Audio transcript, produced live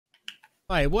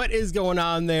All right, what is going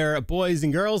on there, boys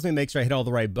and girls? Let me make sure I hit all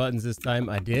the right buttons this time.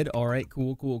 I did. All right,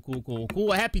 cool.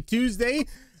 Happy Tuesday.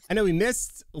 I know we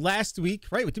missed last week,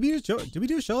 right? Did we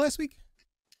do a show last week?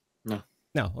 No.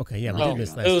 No. Okay, yeah, we did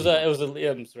miss last week. It was a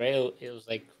Liam's, right? It was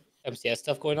like MCS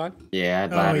stuff going on. Yeah.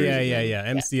 Oh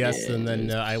yeah. MCS, and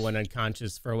then I went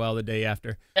unconscious for a while the day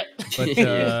after. But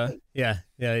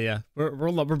yeah.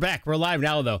 We're back. We're live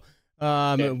now though.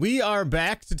 We are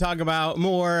back to talk about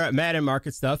more Madden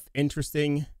market stuff.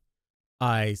 Interesting,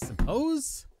 I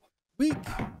suppose. Week.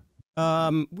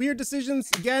 Weird decisions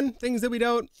again. Things that we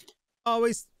don't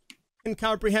always can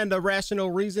comprehend a rational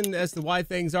reason as to why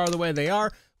things are the way they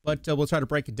are. But we'll try to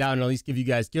break it down and at least give you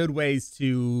guys good ways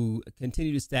to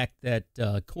continue to stack that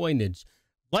coinage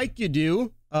like you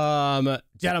do.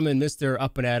 Gentlemen, Mr.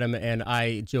 Up and Adam and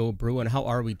iJoebruin, how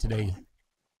are we today?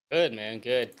 Good, man.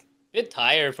 Good. Bit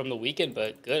tired from the weekend,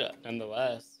 but good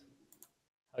nonetheless.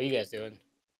 How are you guys doing?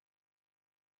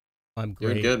 I'm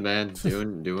great. Doing good, man.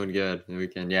 doing good. The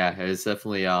weekend, yeah. It's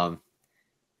definitely I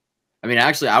mean,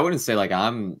 actually, I wouldn't say like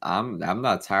I'm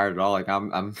not tired at all. Like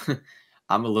I'm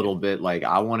I'm a little bit like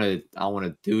I want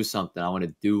to do something. I want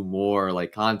to do more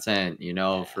like content, you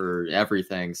know, for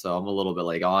everything. So I'm a little bit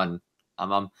like I'm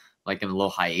like in a little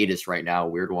hiatus right now,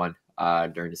 weird one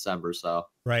during December. So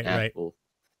right. We'll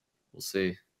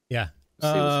see. Yeah.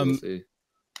 We'll see.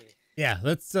 Yeah,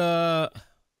 let's all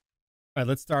right,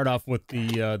 let's start off with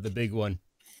the big one.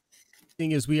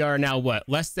 Thing is, we are now what,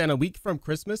 less than a week from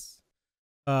Christmas?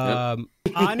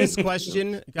 Honest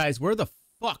question, guys, where the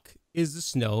fuck is the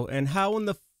snow and how in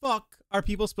the fuck are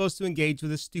people supposed to engage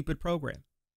with this stupid program?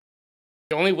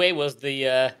 The only way was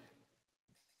the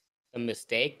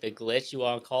mistake, the glitch, you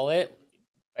want to call it.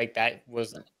 Like that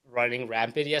was running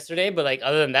rampant yesterday, but like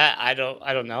other than that, I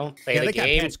don't know. Play the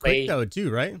game, got patched quick though too,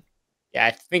 right? Yeah,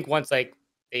 I think once like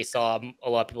they saw a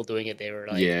lot of people doing it, they were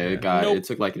like, it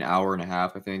took like an hour and a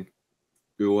half, I think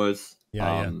it was.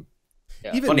 Yeah.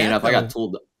 Even funny enough, I got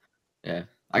told. Yeah,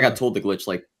 I got told the glitch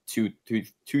like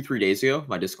 3 days ago.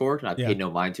 My Discord, and I paid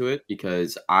no mind to it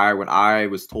because when I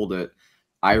was told it,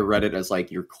 I read it as like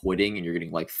you're quitting and you're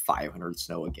getting like 500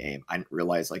 snow a game. I didn't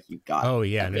realize like you got. Oh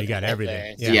yeah, no, you got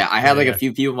everything. So, I had like a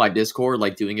few people in my Discord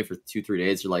like doing it for 2-3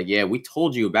 days. They're like, "Yeah, we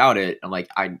told you about it." I'm like,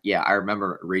 I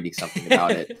remember reading something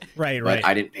about it. right. But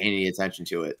I didn't pay any attention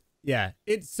to it. Yeah,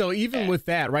 it's so even with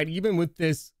that, right? Even with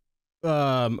this,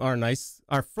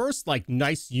 our first like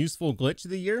nice useful glitch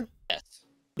of the year. Yes.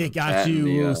 It got you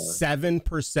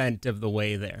 7% of the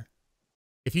way there.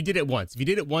 If you did it once, if you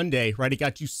did it one day, right, it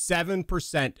got you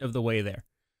 7% of the way there.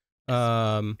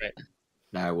 Now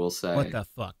I will say, what the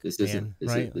fuck? This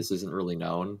isn't really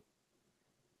known.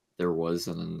 There was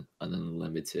an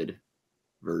unlimited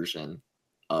version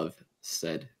of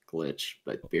said glitch,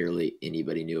 but barely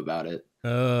anybody knew about it.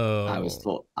 Oh,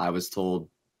 I was told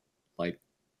like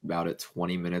about it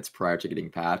 20 minutes prior to getting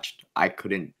patched. I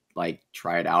couldn't like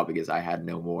try it out because I had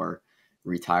no more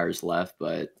retires left,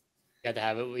 but you had to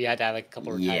have it. We had to have like a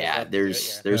couple. Yeah,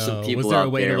 there's some people was there out a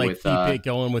way there to like with, keep it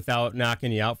going without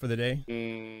knocking you out for the day?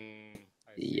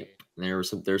 Yep.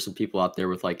 There's some people out there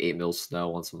with like 8 mil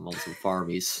snow on some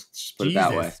farmies. Just put it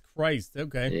that way. Jesus Christ.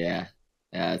 Okay. Yeah.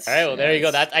 Yeah. All right. Well, there you go.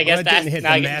 That's I guess that that's didn't hit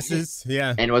the masses.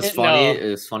 Yeah. And what's funny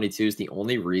is too is the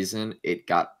only reason it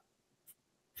got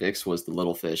fixed was the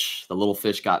little fish. The little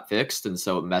fish got fixed, and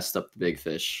so it messed up the big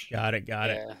fish. Got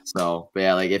it. So, but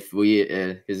yeah, like if we,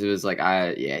 because it was like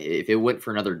if it went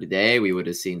for another day, we would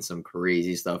have seen some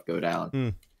crazy stuff go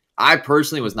down. I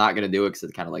personally was not gonna do it because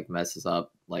it kind of like messes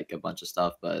up like a bunch of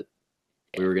stuff, but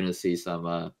we were gonna see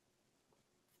some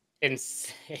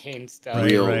insane stuff,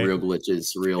 real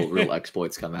glitches, real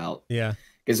exploits come out. Yeah.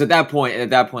 Because at that point,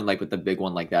 like with the big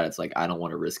one like that, it's like I don't want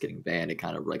to risk getting banned. It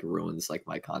kind of like ruins like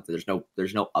my content.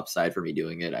 There's no upside for me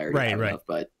doing it. I already have enough,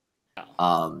 but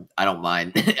I don't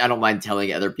mind. I don't mind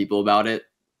telling other people about it.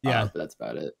 Yeah, but that's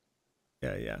about it.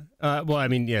 Yeah. Well, I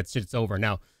mean, yeah, it's over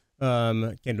now.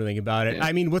 Can't do anything about it. Yeah.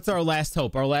 I mean, what's our last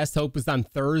hope? Our last hope is on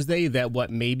Thursday that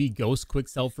maybe Ghost quick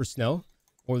sell for snow,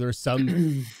 or there's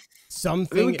something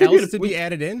else to be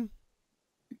added in.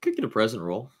 We could get a present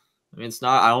roll. I mean, it's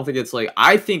not. I don't think it's like.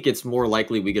 I think it's more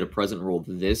likely we get a present roll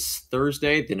this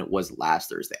Thursday than it was last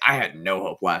Thursday. I had no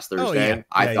hope last Thursday.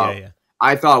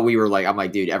 I thought we were like. I'm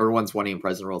like, dude, everyone's wanting a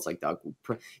present roll. It's like, Doug,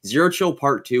 Zero Chill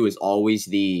Part 2 is always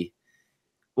the.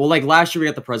 Well, like last year we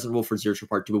got the present roll for Zero Chill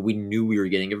Part 2, but we knew we were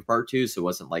getting it for Part 2, so it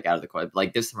wasn't like out of the question.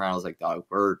 Like this time around, I was like, Dog,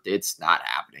 it's not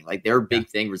happening. Like their big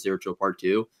thing for Zero Chill Part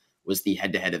 2 was the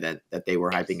head-to-head event that they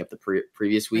were hyping up the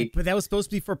previous week. But that was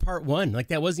supposed to be for Part 1. Like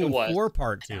that wasn't even for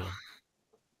Part 2.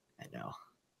 I know.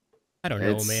 I don't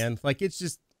know, man. Like it's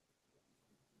just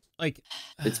Like,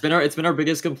 it's been our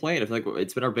biggest complaint. I feel like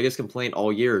it's been our biggest complaint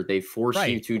all year. They force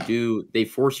you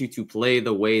to play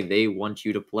the way they want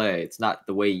you to play. It's not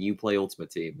the way you play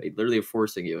Ultimate Team. They literally are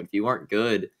forcing you. And if you aren't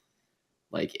good,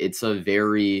 like it's a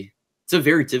very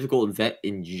difficult event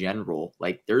in general.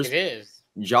 Like it is.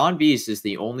 John Beast is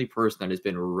the only person that has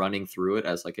been running through it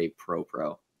as like a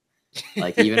pro.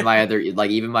 Like even my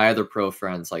other pro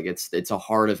friends, like it's a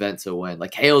hard event to win.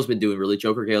 Like Joker KO's been doing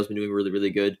really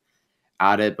good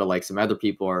at it, but like some other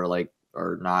people are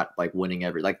not like winning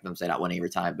I'm saying not winning every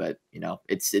time, but you know,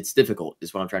 it's difficult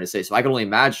is what I'm trying to say. So I can only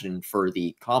imagine for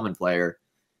the common player,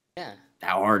 how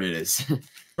hard it is.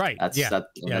 Right. That's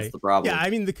the problem. Yeah, I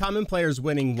mean the common player's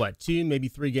winning what, 2, maybe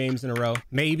 3 games in a row,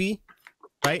 maybe,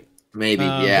 right? Maybe,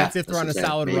 That's if they're on a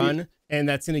solid run, and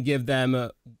that's going to give them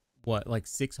what, like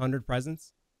 600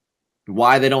 presents.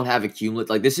 Why they don't have a cumulative,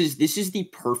 like this is the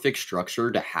perfect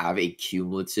structure to have a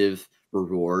cumulative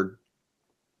reward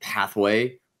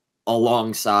pathway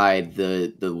alongside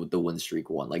the win streak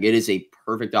one. Like it is a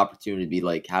perfect opportunity to be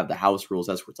like have the house rules.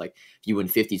 That's where it's like if you win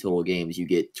 50 total games, you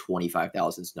get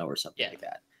 25,000 snow or something like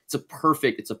that. It's a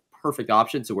perfect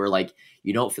option to where like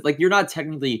you don't feel like you're not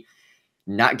technically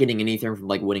not getting anything from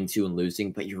like winning 2 and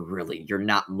losing, but you're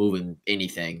not moving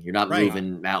anything. You're not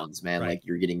moving mountains, man. Like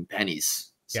you're getting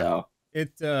pennies. So the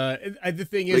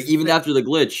thing is, like even after the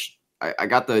glitch, I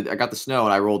got the snow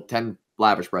and I rolled 10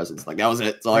 lavish presents. Like that was it.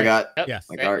 That's all I got. Yep. Yes.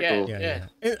 Like all right, cool. Yeah.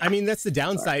 I mean that's the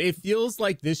downside. It feels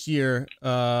like this year,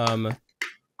 more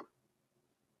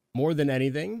than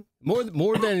anything, more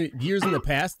than years in the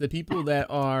past, the people that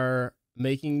are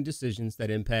making decisions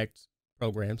that impact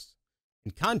programs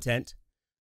and content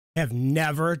have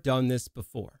never done this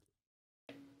before,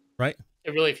 right?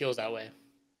 It really feels that way.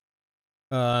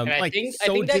 And I think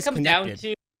that comes down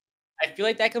to. I feel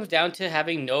like that comes down to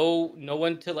having no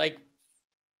one to like.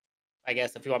 I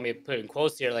guess if you want me to put it in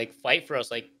quotes here, like fight for us,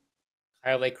 like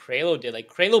kind of like Kralo did. Like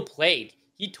Kralo played.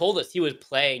 He told us he was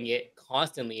playing it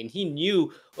constantly, and he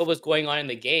knew what was going on in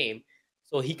the game,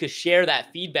 so he could share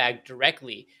that feedback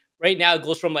directly. Right now, it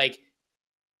goes from like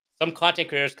some content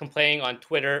creators complaining on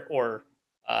Twitter or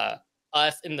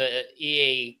us in the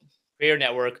EA Creator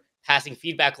Network passing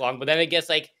feedback along, but then it gets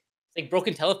like it's like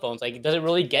broken telephones. Like it doesn't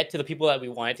really get to the people that we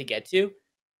want it to get to.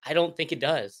 I don't think it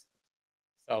does.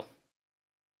 So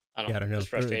I don't know. It's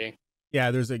frustrating.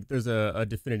 There's a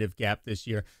definitive gap this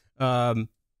year,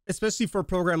 especially for a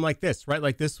program like this, right?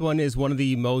 Like this one is one of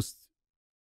the most,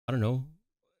 I don't know,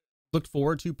 looked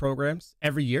forward to programs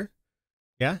every year.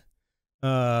 Yeah.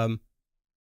 And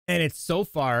it's so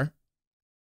far,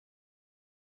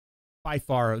 by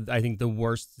far, I think the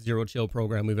worst zero chill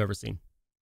program we've ever seen.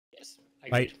 Yes.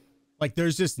 Right? Like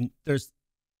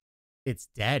it's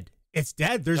dead. It's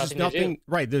dead. There's just nothing,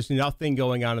 right? There's nothing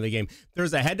going on in the game.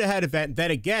 There's a head-to-head event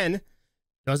that, again,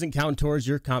 doesn't count towards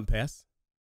your comp pass.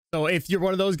 So if you're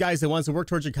one of those guys that wants to work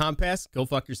towards your comp pass, go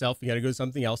fuck yourself. You got to go to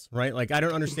something else, right? Like, I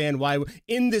don't understand why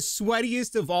in the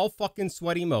sweatiest of all fucking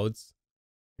sweaty modes,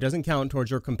 it doesn't count towards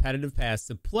your competitive pass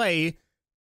to play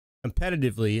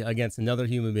competitively against another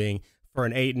human being for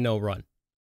an 8-0 run.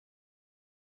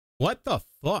 What the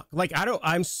fuck? Like,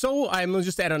 I'm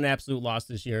just at an absolute loss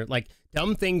this year. Like,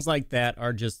 dumb things like that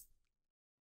are just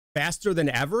faster than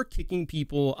ever kicking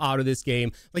people out of this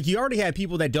game. Like, you already have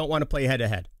people that don't want to play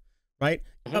head-to-head, right?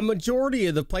 Mm-hmm. A majority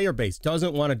of the player base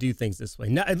doesn't want to do things this way.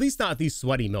 Not, at least not these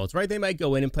sweaty modes, right? They might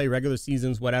go in and play regular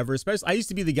seasons, whatever. Especially, I used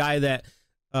to be the guy that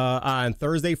on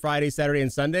Thursday, Friday, Saturday,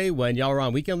 and Sunday, when y'all were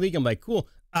on Weekend League, I'm like, cool,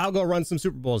 I'll go run some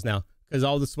Super Bowls now because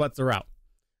all the sweats are out.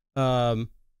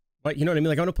 But you know what I mean?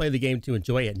 Like, I want to play the game to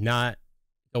enjoy it, not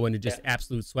go into just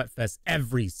absolute sweat fest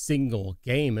every single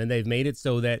game. And they've made it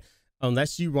so that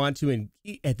unless you want to,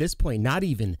 at this point, not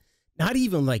even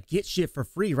like get shit for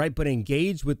free, right? But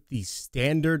engage with the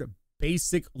standard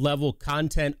basic level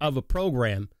content of a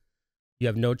program, you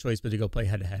have no choice but to go play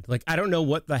head to head. Like, I don't know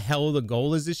what the hell the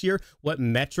goal is this year, what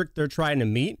metric they're trying to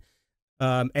meet.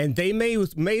 And they may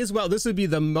as well, this would be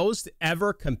the most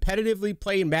ever competitively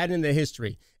played Madden in the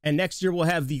history. And next year we'll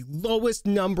have the lowest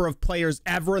number of players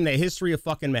ever in the history of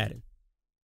fucking Madden.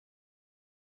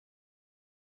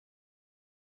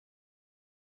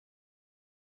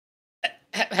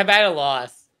 Have I had a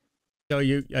loss? So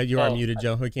you are muted,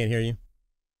 Joe. We can't hear you.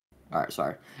 All right,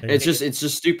 sorry. It's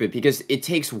just stupid because it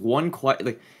takes one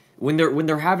like when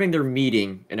they're having their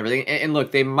meeting and everything. And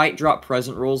look, they might drop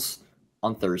present rules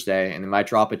on Thursday, and they might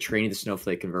drop a training the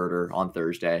snowflake converter on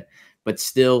Thursday, but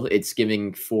still it's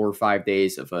giving 4 or 5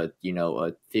 days of a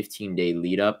 15-day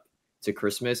lead up to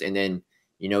Christmas. And then,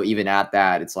 even at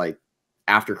that, it's like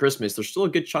after Christmas, there's still a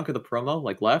good chunk of the promo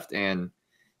like left. And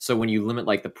so when you limit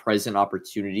like the present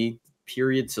opportunity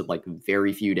period to like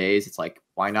very few days. It's like,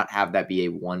 why not have that be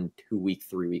a 1, 2 week,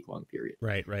 3 week long period?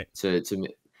 Right.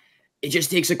 It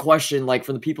just takes a question like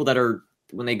from the people that are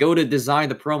when they go to design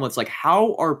the promo. It's like,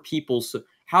 how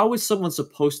is someone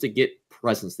supposed to get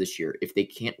presents this year if they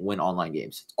can't win online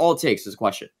games? All it takes is a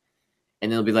question,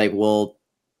 and they'll be like, well,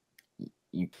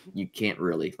 you can't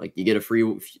really, like, you get a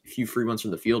few free ones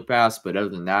from the field pass, but other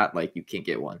than that, like, you can't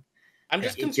get one. I'm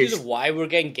just confused of why we're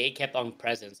getting gatekept on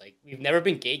presents. Like, we've never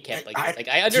been gatekept like this. Like,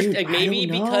 I understand, like, maybe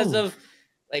because of,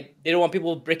 like, they don't want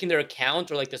people breaking their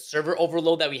account or, like, the server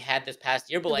overload that we had this past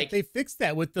year. But, like, they fixed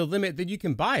that with the limit that you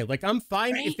can buy. Like, I'm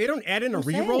fine if they don't add in a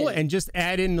reroll and just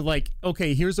add in, like,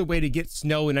 okay, here's a way to get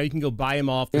snow, and now you can go buy them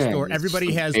off the store.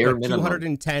 Everybody has, like,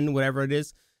 210, whatever it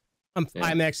is. I'm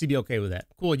actually be okay with that.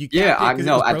 Cool. You can't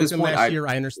at this point, last year,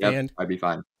 I understand. I'd be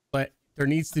fine. But there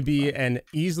needs to be an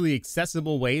easily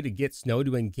accessible way to get snow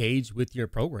to engage with your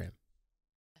program.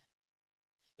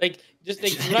 Like, just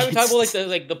like when I'm talking about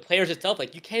like the players itself,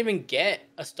 like you can't even get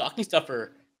a stocking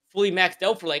stuffer fully maxed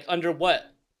out for like under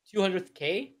what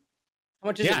 200K? How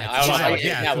much is it now? I don't know how much it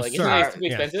is now. Like, it's too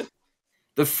expensive.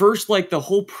 The first, like, the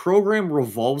whole program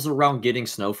revolves around getting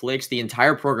snowflakes. The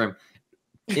entire program.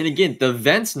 And again, the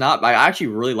event's not. I actually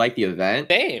really like the event.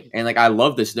 Same. And like, I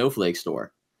love the snowflake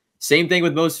store. Same thing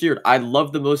with Most Feared. I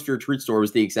love the Most Feared treat store. It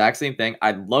was the exact same thing.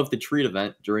 I love the treat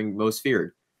event during Most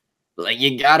Feared. But like,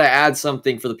 you gotta add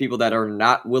something for the people that are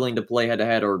not willing to play head to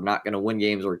head or not gonna win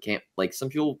games or can't. Like, some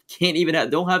people can't even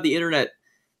don't have the internet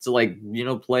to, like, you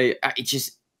know, play. It's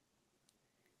just,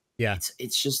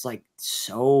 it's just like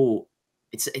so.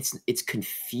 It's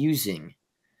confusing.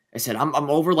 I said I'm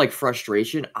over like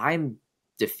frustration. I'm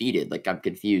defeated. Like, I'm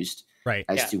confused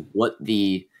as to what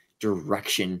the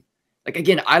direction. Like,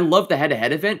 again, I love the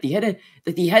head-to-head event. The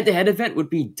head-to-head event would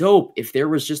be dope if there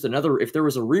was just if there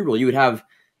was a reroll. You would have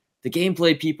the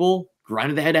gameplay people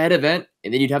grinding the head-to-head event,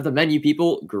 and then you'd have the menu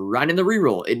people grinding the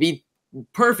reroll. It'd be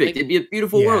perfect. It'd be a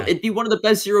beautiful world. It'd be one of the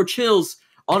best zero chills.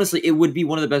 Honestly, it would be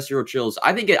one of the best zero chills.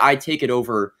 I think I'd take it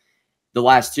over the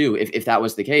last two if that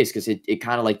was the case, because it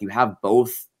kind of like you have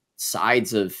both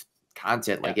sides of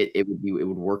content. Like, it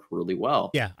would work really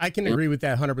well. Yeah, I can agree with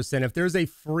that 100%. If there's a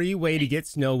free way to get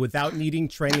snow without needing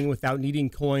training, without needing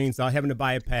coins, without having to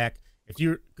buy a pack, if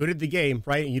you're good at the game,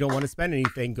 right, and you don't want to spend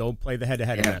anything, go play the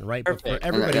head-to-head event, right? Perfect. But for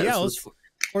everybody else,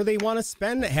 or they want to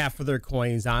spend half of their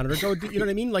coins on it, or go, you know what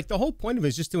I mean? Like, the whole point of it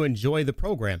is just to enjoy the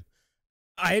program.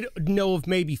 I know of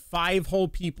maybe 5 whole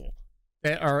people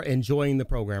that are enjoying the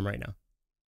program right now.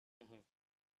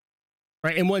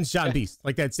 Right, and one's John Beast.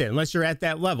 Like, that's it. Unless you're at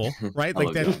that level, right?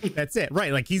 Like, that's it.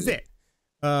 Right, like, he's it.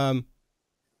 I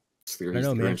don't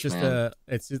know, man. It's just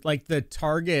it's just like the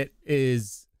target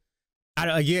is.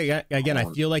 Again,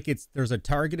 I feel like there's a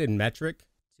targeted metric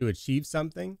to achieve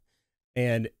something,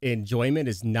 and enjoyment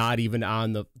is not even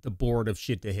on the board of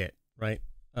shit to hit, right?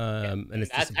 And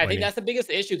it's I think that's the biggest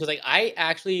issue, because like I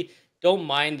actually don't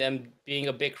mind them being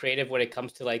a bit creative when it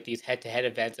comes to like these head-to-head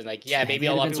events, and like maybe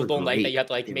a lot of people don't like that you have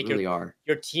to like make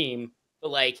your team, but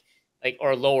like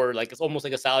or lower, like it's almost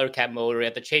like a salary cap mode, or you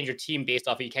have to change your team based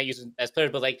off of you can't use as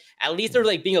players, but like at least they're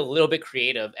like being a little bit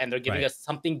creative and they're giving us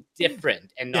something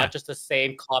different and not just the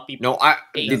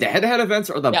the head-to-head events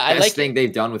are the best thing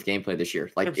they've done with gameplay this year.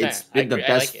 Like, it's been the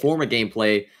best form of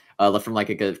gameplay from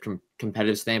like a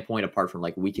competitive standpoint, apart from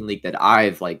like Weekend League, that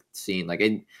I've like seen. Like,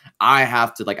 I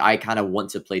have to, like, I kind of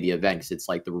want to play the event because it's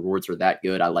like the rewards are that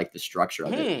good. I like the structure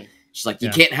of it. Just like, you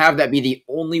can't have that be the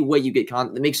only way you get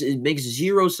content. It makes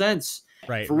zero sense.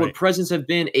 For what presents have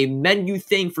been a menu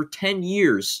thing for 10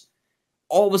 years.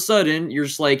 All of a sudden, you're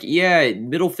just like,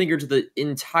 middle finger to the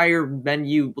entire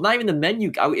menu. Well, not even the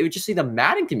menu. It would just say the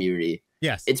Madden community.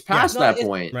 Yes, it's past that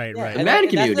point. Right. The Madden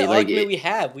community, that's the argument we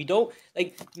have. We don't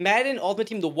like Madden Ultimate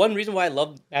Team. The one reason why I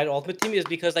love Madden Ultimate Team is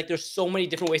because like there's so many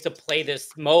different ways to play this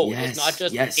mode. It's not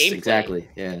just gameplay. Exactly.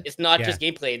 Yeah. It's not just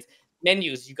gameplay. It's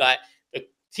menus. You got the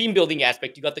team building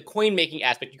aspect. You got the coin making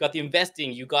aspect. You got the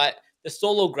investing. You got the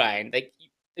solo grind. Like,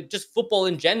 just football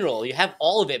in general. You have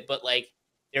all of it, but like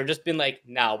they're just been like,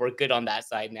 nah, we're good on that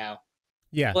side now.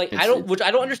 Yeah. Like, I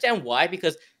don't understand why,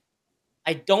 because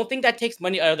I don't think that takes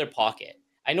money out of their pocket.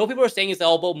 I know people are saying it's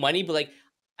all about money, but like,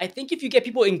 I think if you get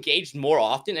people engaged more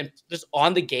often and just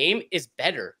on the game is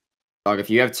better. Dog,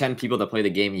 if you have 10 people that play the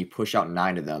game and you push out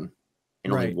 9 of them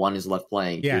and only 1 is left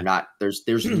playing, you're not, there's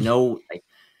no, like,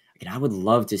 I would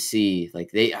love to see,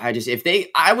 like,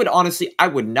 I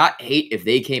would not hate if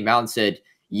they came out and said,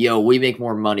 yo, we make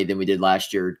more money than we did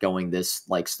last year going this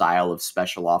like style of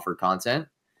special offer content.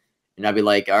 And I'd be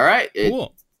like, all right,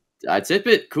 cool. That's it,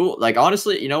 but cool. Like,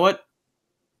 honestly, you know what?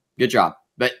 Good job.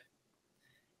 But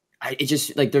it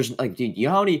just like there's like, dude, you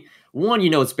know how many one,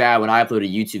 it's bad when I upload a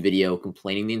YouTube video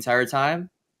complaining the entire time,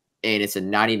 and it's a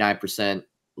 99%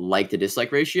 like to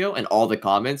dislike ratio, and all the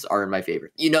comments are in my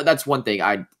favor. That's one thing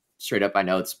I straight up I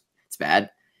know it's bad.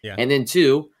 Yeah. And then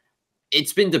two,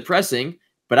 it's been depressing,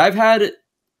 but I've had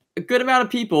a good amount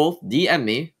of people DM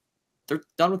me. They're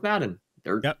done with Madden.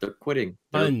 They're quitting.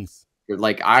 They're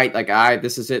like,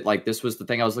 this is it. Like, this was the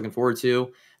thing I was looking forward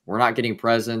to. We're not getting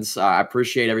presents. I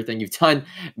appreciate everything you've done,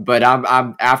 but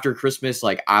I'm after Christmas,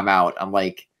 like, I'm out. I'm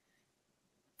like,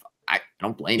 I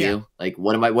don't blame you. Like,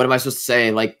 what am I supposed to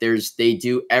say? Like, they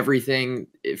do everything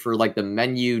for like the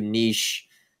menu niche,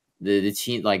 the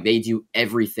team, like they do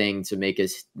everything to make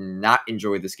us not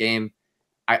enjoy this game.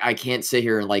 I can't sit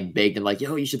here and like beg them like,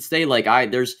 yo, you should stay. Like,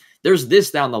 there's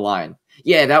this down the line.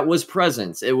 Yeah, that was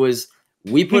presents. It was,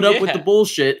 we put up with the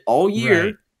bullshit all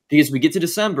year because we get to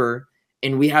December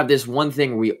and we have this one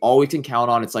thing we always can count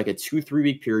on. It's like a 2-3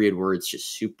 week period where it's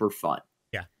just super fun.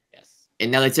 Yeah. Yes.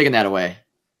 And now they're taking that away.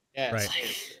 Yeah. Right.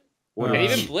 And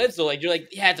even Blitz, though, like, you're like,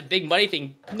 yeah, it's a big money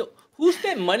thing. No, who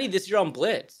spent money this year on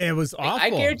Blitz? It was awful. I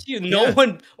guarantee you, no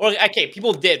one, or okay,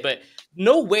 people did, but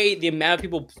no way the amount of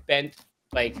people spent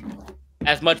like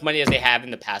as much money as they have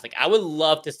in the past. Like, I would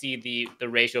love to see the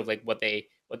ratio of like what they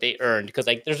earned, because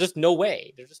like there's just no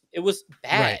way. It was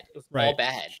bad. It was all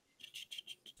bad.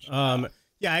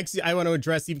 Yeah, actually, I want to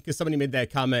address, even because somebody made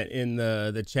that comment in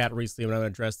the chat recently, and I want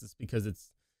to address this because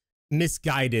it's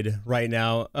misguided right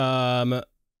now. I'm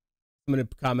going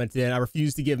to comment in. I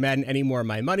refuse to give Madden any more of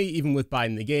my money, even with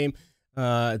buying the game.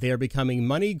 They are becoming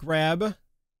money grab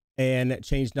and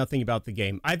change nothing about the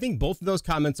game. I think both of those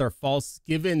comments are false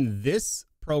given this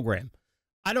program.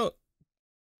 I don't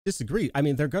disagree. I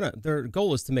mean, their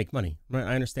goal is to make money, right?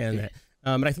 I understand that.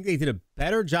 But I think they did a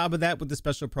better job of that with the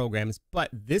special programs. But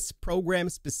this program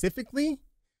specifically,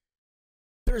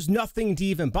 there's nothing to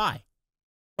even buy.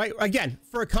 Right? Again,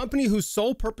 for a company whose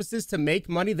sole purpose is to make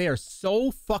money, they are so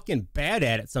fucking bad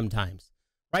at it sometimes.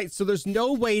 Right? So there's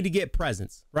no way to get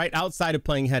presents, right? Outside of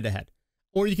playing head-to-head.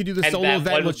 Or you could do the solo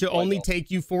event, which will only take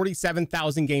you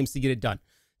 47,000 games to get it done.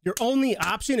 Your only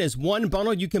option is one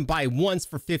bundle you can buy once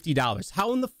for $50.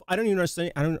 How in the... I don't even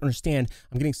understand. I don't understand.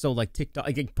 I'm getting so like TikTok.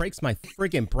 Like, it breaks my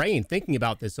friggin' brain thinking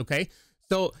about this, okay?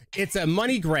 So it's a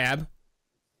money grab.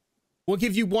 We'll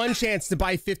give you one chance to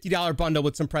buy a $50 bundle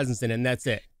with some presents in it, and that's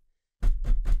it.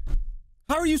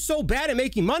 How are you so bad at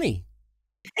making money?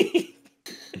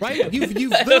 Right? You've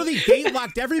literally gate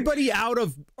locked everybody out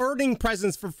of earning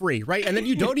presents for free, right? And then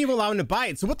you don't even allow them to buy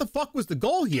it. So what the fuck was the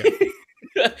goal here?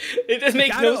 It just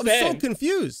makes no sense. I'm so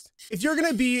confused. If you're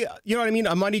gonna be, you know what I mean,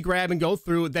 a money grab and go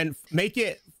through, then make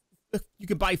it, you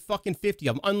could buy fucking 50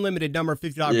 of them, unlimited number of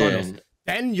 $50 bundles.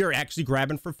 Then you're actually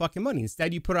grabbing for fucking money.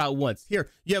 Instead, you put it out once. Here,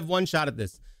 you have one shot at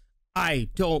this. I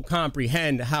don't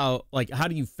comprehend how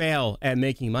do you fail at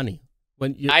making money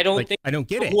when you? I don't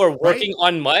get it. Who are working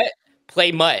on MUT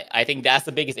play MUT. I think that's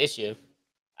the biggest issue.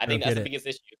 I think that's the biggest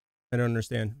issue. I don't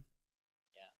understand.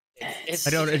 Yeah,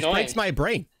 it breaks my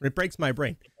brain. It breaks my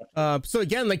brain. So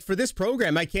again, like for this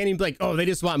program, I can't even be like, oh, they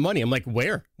just want money. I'm like,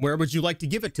 where would you like to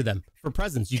give it to them for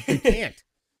presents? You can't.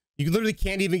 You literally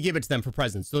can't even give it to them for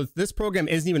presents. So this program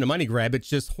isn't even a money grab. It's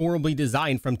just horribly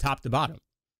designed from top to bottom.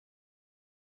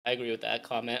 I agree with that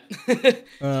comment.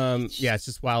 Yeah, it's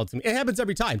just wild to me. It happens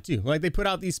every time too. Like they put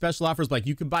out these special offers, like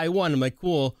you can buy one. I'm like,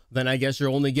 cool. Then I guess you're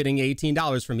only getting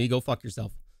 $18 from me. Go fuck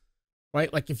yourself.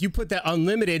 Right? Like if you put that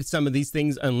unlimited, some of these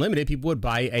things unlimited, people would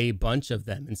buy a bunch of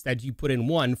them. Instead, you put in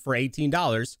one for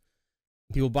 $18.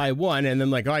 People buy one, and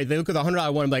then like, all right, they look at the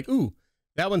 $100 one. I'm like, ooh,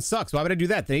 that one sucks. Why would I do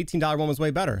that? The $18 one was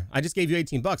way better. I just gave you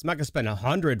 $18. I'm not gonna spend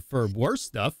 $100 for worse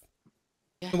stuff.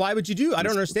 So why would you do? I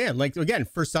don't understand. Like again,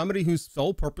 for somebody whose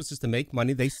sole purpose is to make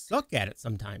money, they suck at it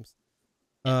sometimes.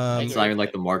 It's not even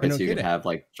like the markets you can have.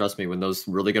 Like, trust me, when those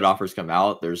really good offers come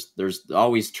out, there's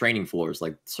always training floors.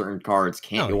 Like certain cards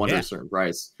can't go under a certain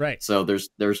price. Right. So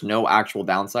there's no actual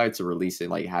downside to releasing,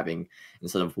 like having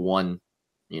instead of one,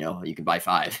 you can buy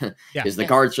 5. Because the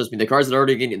cards, trust me, the cards that are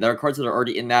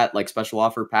already in that like special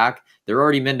offer pack, they're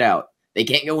already minned out. They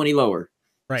can't go any lower.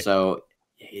 Right. So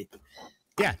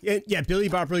Yeah, Billy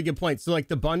brought up a really good point. So like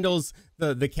the bundles,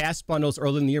 the cast bundles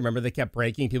early in the year, remember they kept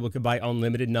breaking. People could buy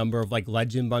unlimited number of like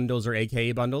legend bundles or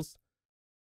AKA bundles.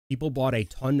 People bought a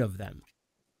ton of them,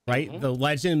 right? The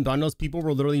legend bundles, people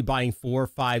were literally buying 4,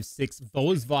 5, 6.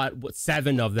 Those bought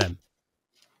 7 of them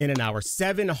in an hour.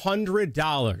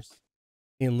 $700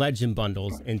 in legend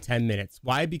bundles in 10 minutes.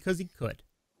 Why? Because he could.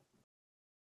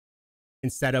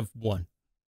 Instead of 1.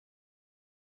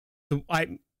 So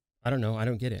I don't know. I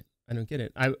don't get it.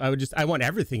 I want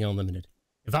everything unlimited.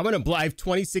 If I'm going to I have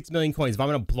 26 million coins. If I'm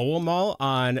going to blow them all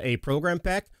on a program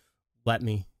pack, let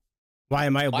me. Why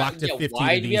am I locked to 15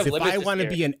 of these? If I want to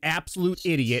be an absolute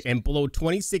idiot and blow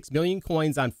 26 million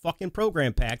coins on fucking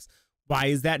program packs, why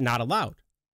is that not allowed?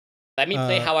 Let me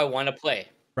play how I want to play.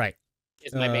 Right.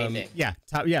 Is my main thing. Yeah,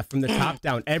 from the top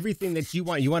down. Everything that you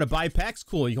want. You want to buy packs?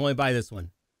 Cool. You can only buy this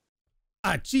one.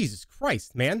 Jesus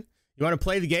Christ, man. You want to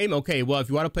play the game? Okay, well, if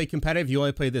you want to play competitive, you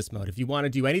only play this mode. If you want to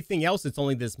do anything else, it's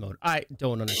only this mode. I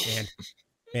don't understand.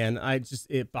 And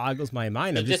it boggles my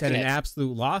mind. I've just had an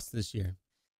absolute loss this year.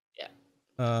 Yeah.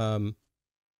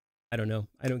 I don't know.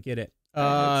 I don't get it.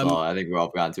 I think we've all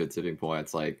gotten to a tipping point.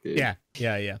 It's like, dude, yeah.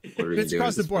 It's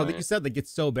across the board. Like you said, like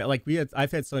it's so bad. Like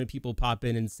I've had so many people pop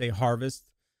in and say Harvest.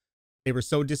 They were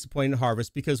so disappointed in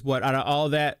Harvest because out of all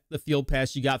that, the field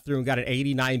pass you got through and got an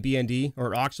 89 BND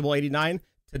or auctionable 89,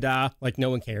 ta-da, like no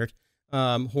one cared.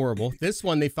 Horrible. This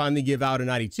one, they finally give out a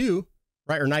 92,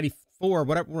 right? Or 94,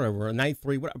 whatever,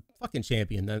 93, whatever, fucking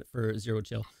champion for Zero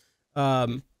Chill.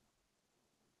 But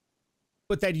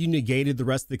that you negated the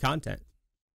rest of the content.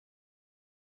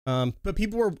 But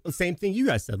people were the same thing you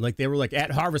guys said. Like they were like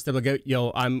at Harvest, they would go,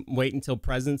 yo, I'm waiting until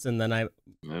Presents and then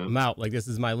I'm out. Like this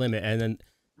is my limit. And then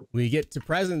we get to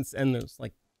Presents and there's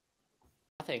like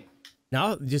nothing.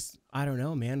 No, just I don't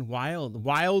know, man.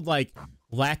 Wild like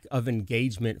lack of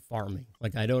engagement farming.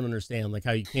 Like I don't understand like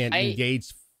how you can't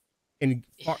engage in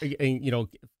farm engagement.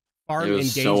 It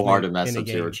was so hard to mess up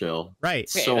Zero Chill. Right.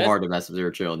 So hard to mess up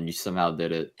Zero Chill and you somehow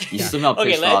did it. You somehow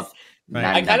pissed off.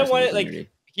 I kind of want it like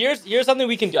Here's something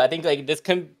we can do. I think like this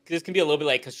can be a little bit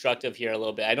like constructive here a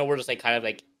little bit. I know we're just like kind of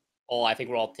like, I think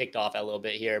we're all ticked off a little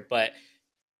bit here, but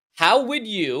how would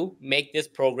you make this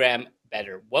program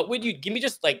better? What would you give me?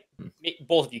 Just like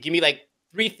both of you, give me like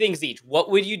 3 things each. What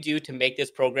would you do to make this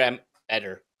program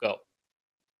better? Go.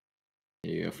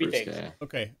 You go first.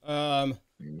 Okay.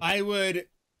 I would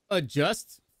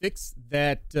fix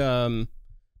that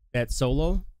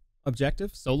solo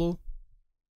objective,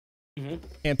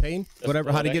 campaign,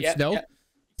 whatever, how to get snow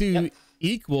to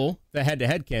equal the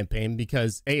head-to-head campaign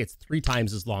because it's 3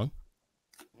 times as long.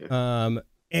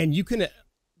 And you can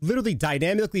literally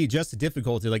dynamically adjust the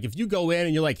difficulty. Like if you go in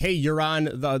and you're like, hey, you're on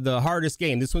the hardest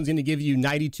game, this one's going to give you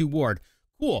 92 ward.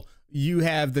 Cool. You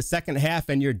have the second half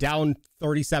and you're down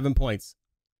 37 points.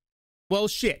 Well,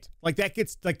 shit. Like that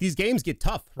gets like these games get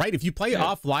tough, right? If you play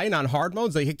offline on hard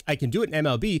modes, like I can do it in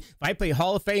MLB. If I play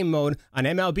Hall of Fame mode on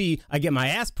MLB, I get my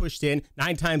ass pushed in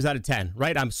 9 times out of 10,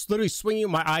 right? I'm literally swinging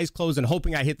with my eyes closed and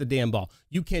hoping I hit the damn ball.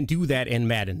 You can do that in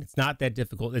Madden. It's not that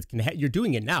difficult. You're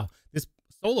doing it now. This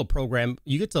solo program,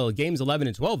 you get to games 11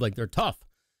 and 12, like they're tough.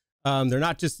 They're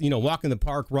not just walk in the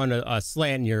park, run a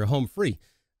slant, and you're home free.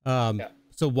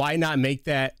 So why not make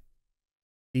that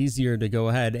easier to go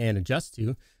ahead and adjust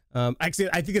to? Actually,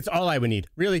 I think that's all I would need.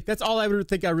 Really, that's all I would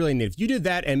think I really need. If you did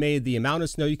that and made the amount of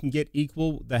snow you can get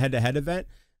equal the head-to-head event,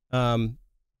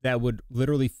 that would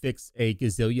literally fix a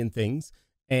gazillion things.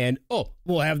 And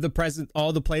we'll have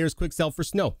all the players quick sell for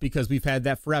snow because we've had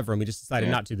that forever and we just decided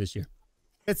not to this year.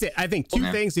 That's it. I think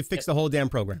 2 things to fix the whole damn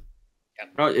program.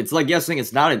 No, it's like guessing.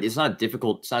 It's not a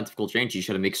difficult change. You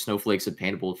should make snowflakes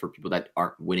obtainable for people that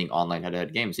aren't winning online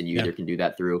head-to-head games, and you either can do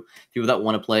that through people that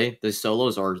want to play the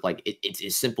solos, or like it's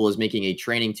as simple as making a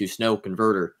training to snow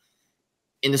converter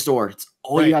in the store. It's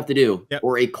all you have to do,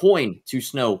 or a coin to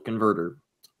snow converter.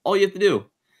 All you have to do,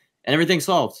 and everything's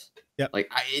solved.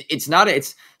 Like it's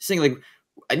saying like.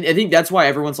 I think that's why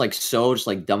everyone's like so just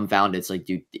like dumbfounded. It's like,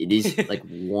 dude, it is like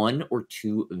 1 or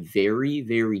 2 very,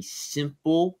 very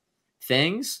simple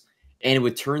things, and it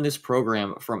would turn this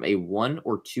program from a 1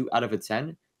 or 2 out of a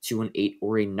 10 to an 8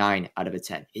 or a 9 out of a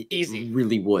 10. It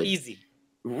really would.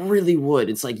 Really would.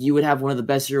 It's like you would have one of the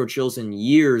best Zero Chills in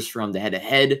years, from the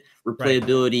head-to-head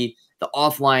replayability, the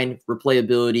offline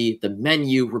replayability, the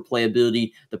menu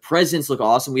replayability. The presents look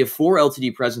awesome. We have 4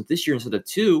 LTD presents this year instead of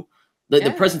 2.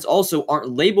 The presents also aren't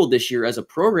labeled this year as a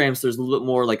program, so there's a little bit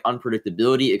more like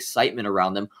unpredictability, excitement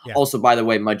around them. Also, by the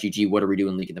way, MUT, what are we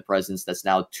doing leaking the presents? That's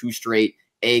now 2 straight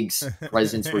eggs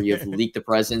presents where you have leaked the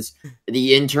presents.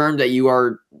 The intern that you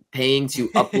are paying to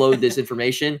upload this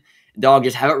information, dog,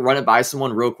 just have it run it by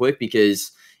someone real quick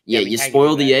because you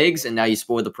spoil the eggs and now you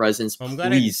spoil the presents. I'm glad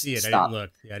I didn't see it. Stop. I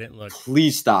didn't look.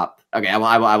 Please stop. Okay, I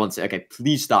won't say. Okay,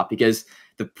 please stop because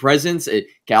the presents.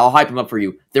 I'll hype them up for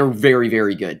you. They're very,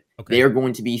 very good. Okay. They are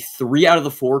going to be 3 out of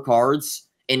the 4 cards,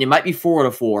 and it might be 4 out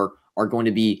of 4 are going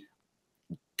to be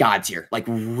God tier, like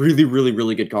really, really,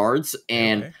 really good cards.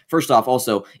 And first off,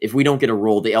 also, if we don't get a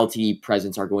roll, the LTD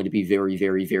presents are going to be very,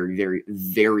 very, very, very,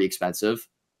 very expensive.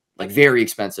 Like very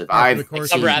expensive.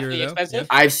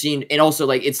 I've seen, and also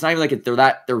like it's not even like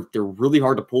they're really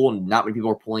hard to pull, and not many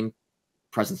people are pulling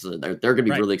presents. They're going to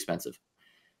be really expensive.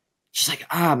 Just like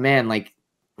man, like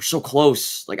we're so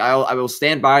close. Like I will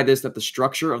stand by this, that the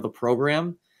structure of the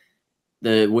program,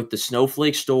 with the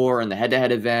Snowflake store and the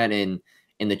head-to-head event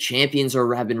and the champions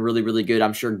have been really, really good.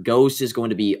 I'm sure Ghost is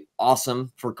going to be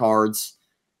awesome for cards.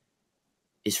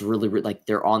 It's really like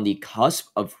they're on the cusp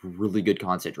of really good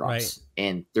content drops. Right.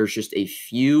 And there's just a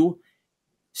few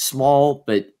small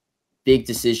but big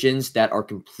decisions that are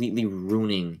completely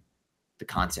ruining the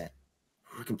content.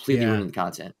 Completely ruining the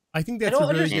content. I think that's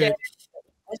really good.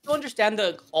 I still understand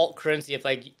the alt currency if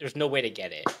like there's no way to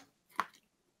get it.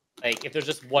 Like if there's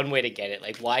just one way to get it,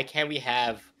 like why can't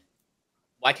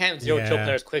zero chill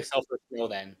players quick sell for snow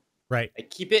then? Right. Like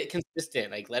keep it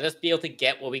consistent. Like let us be able to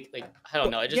get what we like. I don't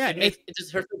know. It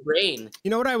just hurts the brain.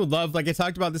 You know what I would love? Like I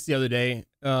talked about this the other day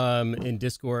in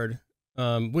Discord.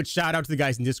 Which shout out to the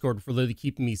guys in Discord for literally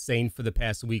keeping me sane for the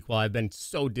past week while I've been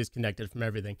so disconnected from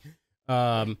everything.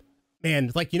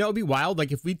 Man, like, you know, it'd be wild.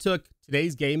 Like if we took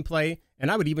today's gameplay, and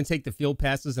I would even take the field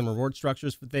passes and reward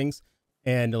structures for things,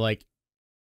 and like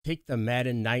take the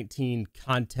Madden 19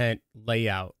 content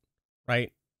layout,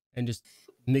 right, and just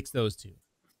mix those two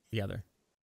together.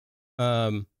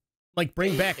 Like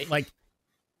bring back like,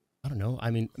 I don't know.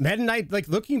 I mean, Madden Night. Like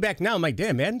looking back now, I'm like,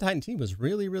 damn, Madden 19 was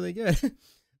really, really good.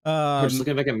 Just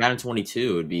looking back at Madden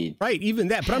 22 would be right. Even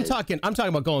that, but I'm talking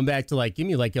about going back to like, give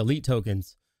me like elite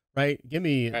tokens. Right, give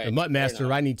me the MUT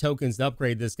Master. I need tokens to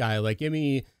upgrade this guy. Like, give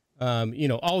me, you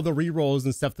know, all the rerolls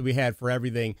and stuff that we had for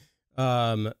everything.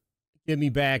 Give me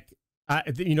back,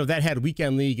 you know, that had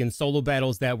weekend league and solo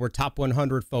battles that were top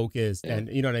 100 focused, and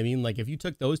you know what I mean. Like, if you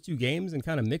took those two games and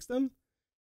kind of mixed them,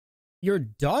 you're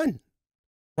done,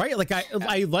 right? Like,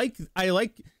 I like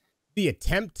the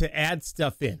attempt to add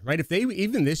stuff in, right? If they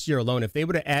even this year alone, if they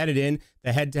would have added in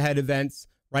the head-to-head events,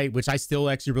 right, which I still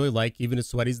actually really like, even as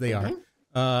sweaty as they are.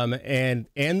 And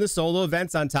the solo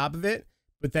events on top of it,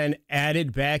 but then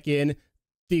added back in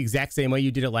the exact same way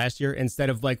you did it last year, instead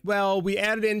of like, well, we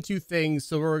added in two things,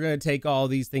 so we're going to take all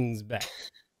these things back.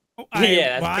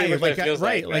 That's pretty much what it feels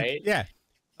like, right? Yeah.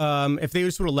 If they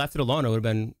just would have left it alone, it would have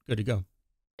been good to go.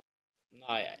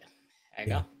 I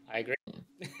know. I agree.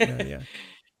 Yeah.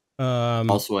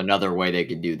 Also, another way they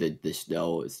could do the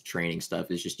snow is training stuff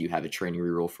is just you have a training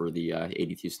reroll for the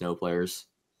 82 snow players.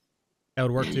 That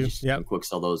would work too. Yeah, quick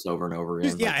sell those over and over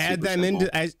again. Just, yeah, like,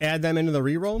 add them into the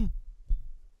reroll.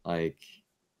 Like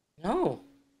no,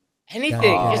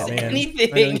 anything,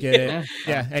 anything. I don't get it.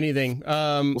 Yeah, anything.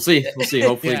 We'll see.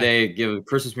 Hopefully they give a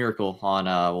Christmas miracle on.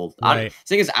 The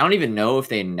thing is, I don't even know if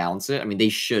they announce it. I mean, they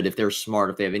should if they're smart.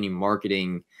 If they have any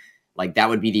marketing, like that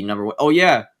would be the number one. Oh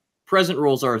yeah, present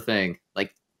rules are a thing.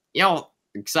 Like, you know,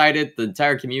 excited the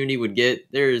entire community would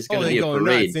get. There's going to be a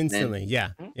parade instantly.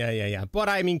 Yeah. But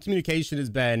I mean, communication has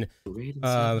been,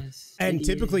 and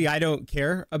typically I don't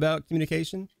care about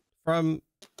communication from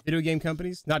video game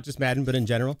companies, not just Madden, but in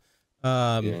general,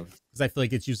 because I feel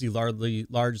like it's usually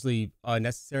largely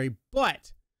unnecessary.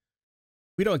 But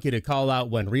we don't get a call out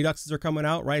when Reduxes are coming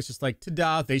out, right? It's just like,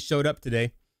 ta-da, they showed up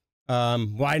today.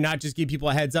 Why not just give people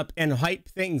a heads up and hype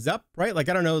things up, right? Like,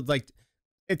 I don't know, like,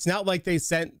 it's not like they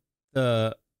sent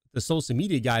the social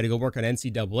media guy to go work on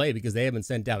NCAA because they haven't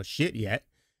sent out shit yet.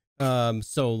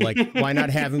 So like, why not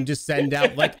have him just send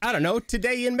out, like, I don't know,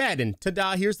 today in Madden,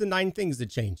 ta-da, here's the 9 things that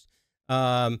changed.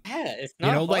 It's not,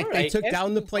 you know, like far, they took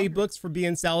down the playbooks for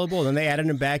being sellable, and they added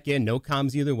them back in. No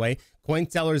comms either way. Coin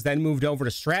sellers then moved over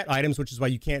to strat items, which is why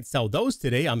you can't sell those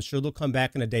today. I'm sure they'll come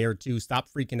back in a day or two. Stop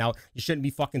freaking out. You shouldn't be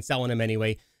fucking selling them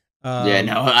anyway.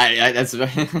 That's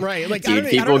right. Like, dude,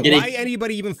 I don't know why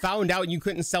anybody even found out you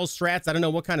couldn't sell strats. I don't know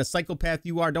what kind of psychopath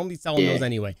you are. Don't be selling those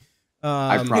anyway.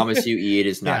 I promise you, EA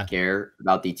does not care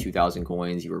about the 2,000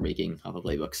 coins you were making off of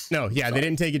playbooks. No, they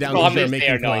didn't take it down because they were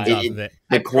making coins off of it.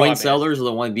 The coin sellers are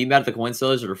the one. Be mad at the coin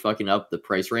sellers that are fucking up the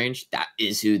price range. That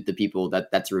is who the people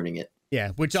that's ruining it. Yeah,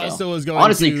 which also is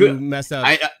going to mess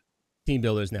up team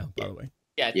builders now, by the way.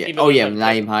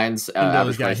 Naeem Hines,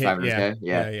 average price 500K.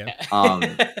 Yeah.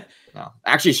 No,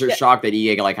 actually, shocked that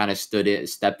EA like kind of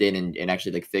stepped in and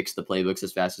actually like fixed the playbooks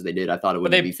as fast as they did. I thought it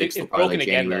wouldn't be fixed until probably like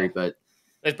January, but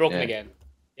it's broken again.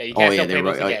 Yeah, you can't they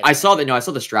were again. I saw that. No, I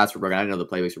saw the strats were broken. I didn't know the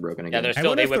playbooks were broken again. Yeah, I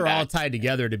wonder if they're all tied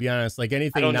together. To be honest, like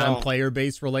anything non-player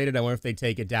based related, I wonder if they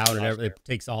take it down and it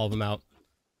takes all of them out.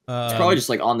 It's probably just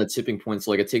like on the tipping point.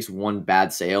 So like it takes one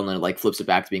bad sale and then it like flips it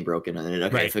back to being broken and then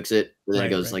it fix it. And then it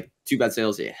goes like 2 bad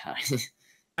sales. Yeah,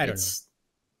 I don't know.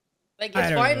 Like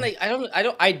it's fine. Like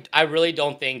I really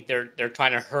don't think they're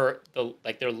trying to hurt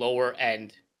their lower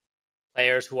end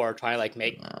players who are trying to like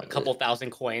make a couple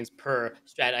thousand coins per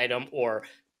strat item or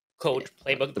coach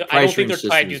playbook. I don't think they're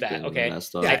trying to do that. Okay,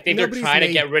 I think they're trying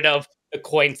to get rid of the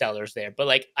coin sellers there. But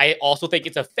like, I also think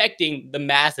it's affecting the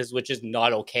masses, which is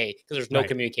not okay because there's no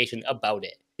communication about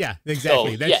it. Yeah,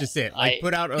 exactly. So, That's just it. Like,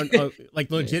 put out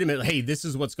like legitimate. Hey, this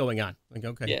is what's going on. Like,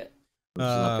 okay. Yeah.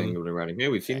 Nothing writing. Yeah,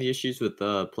 we've seen the issues with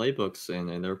playbooks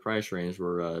and their price range.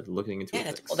 We're looking into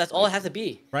it. That's all it has to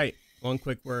be. Right. One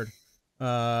quick word.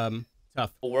 Tough.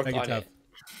 We'll work on tough. it.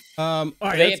 All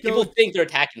right. People think they're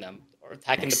attacking them or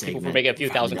attacking the people for making a few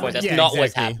thousand coins. That's not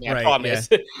what's happening. Right, I promise.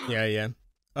 Yeah.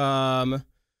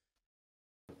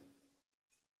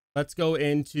 Let's go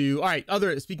into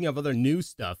speaking of other new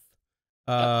stuff.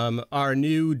 Our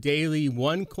new daily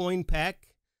 1 coin pack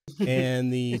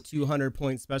and the 200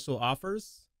 point special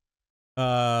offers.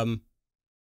 I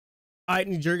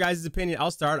need your guys' opinion.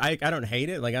 I'll start. I don't hate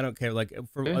it. Like, I don't care. Like,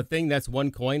 for a thing that's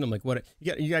 1 coin, I'm like, what?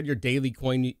 You got your daily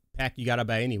coin pack you gotta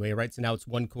buy anyway, right? So now it's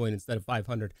 1 coin instead of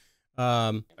 500.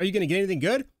 Are you gonna get anything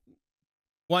good?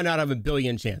 1 out of a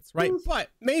billion chance, right? But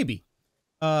maybe.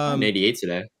 I'm 88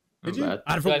 today. Did you?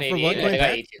 For 1 coin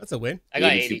pack? That's a win. I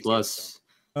got 82 plus.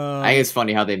 I think it's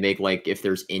funny how they make, like, if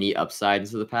there's any upside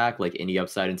into the pack, like any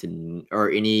upside into,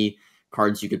 or any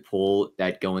cards you could pull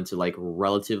that go into like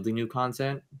relatively new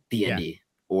content, BND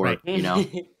or you know.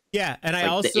 Yeah, and like I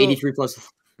also the 83 plus.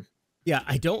 Yeah,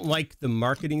 I don't like the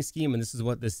marketing scheme, and this is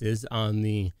what this is on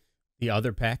the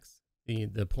other packs,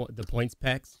 the points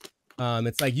packs.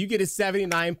 It's like you get a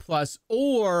 79 plus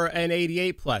or an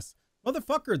 88 plus.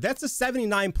 Motherfucker, that's a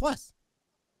 79 plus.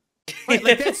 Right,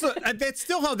 like that's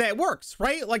still how that works,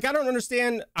 right? Like, I don't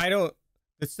understand.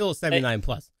 It's still a 79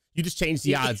 plus. You just change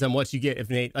the odds on what you get if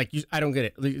they I don't get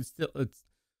it. You're still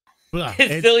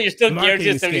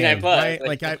guaranteed 79 plus. Right?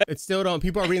 Like, it's still don't.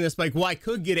 People are reading this like, well, I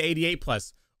could get 88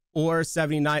 plus or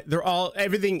 79. They're all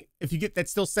everything. If you get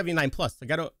that's still 79 plus.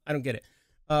 Like, I don't get it.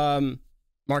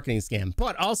 Marketing scam.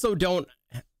 But also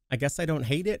I guess I don't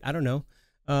hate it. I don't know.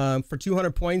 For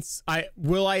 200 points,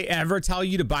 will I ever tell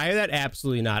you to buy that?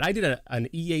 Absolutely not. I did an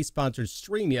EA sponsored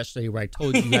stream yesterday where I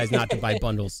told you guys not to buy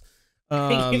bundles.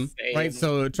 Right,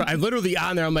 so I literally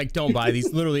on there, I'm like, don't buy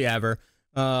these, literally ever.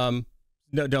 No,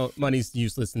 don't. Money's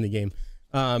useless in the game.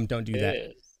 Don't do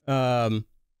that.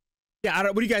 Yeah,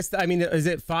 what do you guys? I mean, is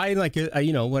it fine? Like,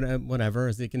 whatever.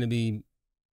 Is it going to be?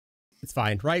 It's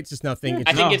fine, right? It's just nothing.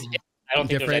 I think I don't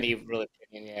think there's any real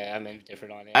opinion. Yeah, I'm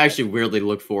indifferent on it. I actually weirdly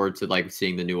look forward to like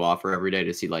seeing the new offer every day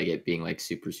to see like it being like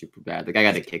super bad. Like, I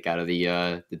got a kick out of the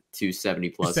 270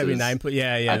 plus 79.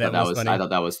 Yeah. I thought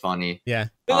that was funny. Yeah.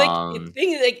 But like the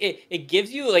thing is, like it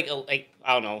gives you like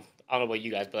I don't know about you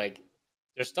guys, but like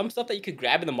there's some stuff that you could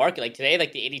grab in the market. Like today,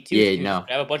 like the 82s. Yeah, no.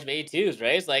 Grab a bunch of 82s,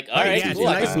 right? It's like, all right, yeah, cool.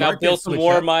 I can now build some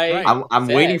more of my. Right. I'm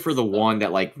waiting for the one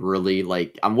that like really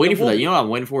like. I'm waiting for that. You know what I'm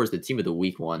waiting for is the team of the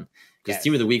week one. Because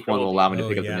team of the week one will allow me to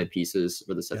pick up the mid pieces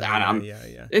for the sets.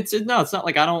 Yeah. It's not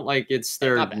like I don't like it's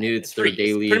their new it's their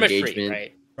daily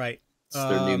engagement. Right. It's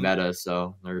their new meta,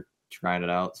 so they're trying it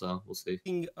out. So we'll see.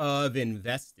 Speaking of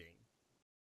investing,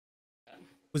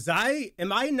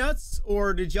 am I nuts,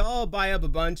 or did y'all buy up a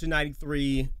bunch of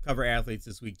 93 cover athletes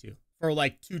this week too for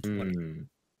like 220?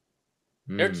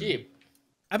 They're cheap.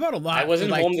 I bought a lot. I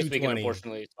wasn't home this weekend,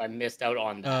 unfortunately, so I missed out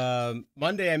on that.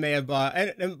 Monday I may have bought,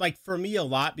 and like for me a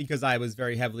lot because I was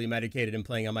very heavily medicated and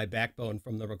playing on my backbone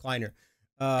from the recliner,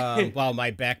 while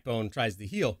my backbone tries to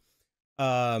heal.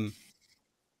 But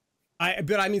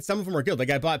I mean, some of them are good. Like,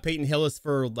 I bought Peyton Hillis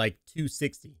for like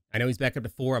 260. I know he's back up to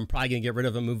 4. I'm probably gonna get rid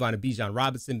of him, move on to Bijan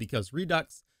Robinson because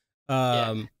Redux.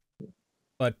 But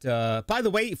by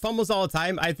the way, fumbles all the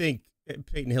time. I think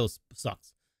Peyton Hillis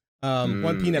sucks.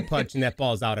 One peanut punch and that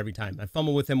ball's out every time. I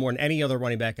fumble with him more than any other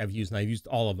running back I've used, and I've used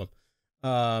all of them.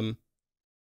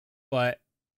 But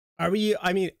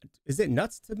is it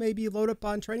nuts to maybe load up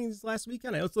on training this last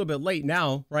weekend? I know it's a little bit late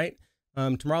now, right?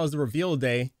 Tomorrow's the reveal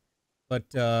day,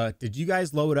 but did you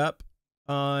guys load up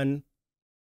on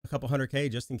a couple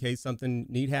 100K just in case something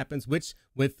neat happens? Which,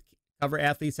 with cover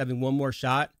athletes having one more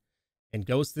shot and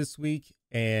Ghost this week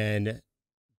and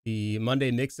the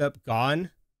Monday mix-up gone,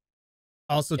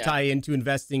 also tie into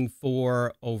investing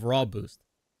for overall boost.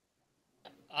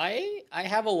 I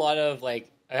have a lot of I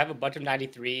have a bunch of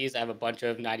 93s, I have a bunch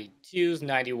of 92s,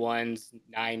 91s,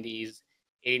 90s,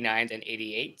 89s, and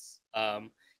 88s.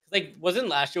 Like, wasn't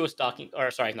last year was not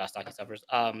stocking stuffers,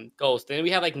 Ghost. Then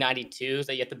we have like 92s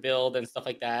that you have to build and stuff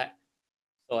like that.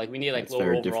 So like we need like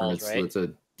lower overalls, right? It's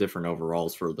a different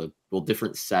overalls for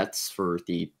different sets for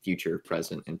the future,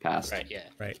 present, and past. Right, yeah.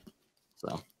 Right.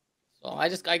 So I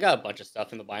got a bunch of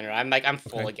stuff in the binder. I'm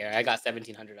full again. I got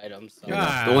 1,700 items. So.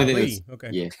 The only thing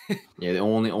the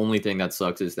only thing that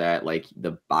sucks is that like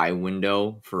the buy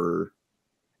window for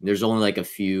There's only like a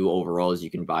few overalls you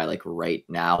can buy like right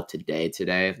now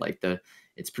today. Like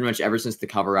it's pretty much ever since the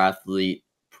cover athlete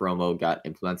promo got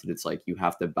implemented, it's like you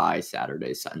have to buy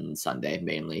Saturday, Sunday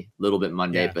mainly, a little bit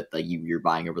Monday, but like you're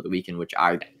buying over the weekend, which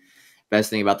best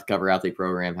thing about the cover athlete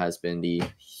program has been the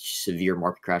severe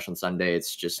market crash on Sunday.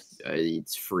 It's just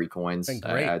it's free coins,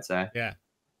 I'd say. Yeah.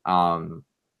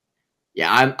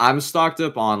 Yeah, I'm stocked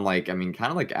up on like, I mean,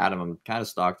 kind of like Adam, I'm kind of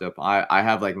stocked up. I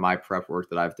have like my prep work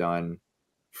that I've done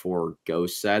for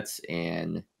ghost sets,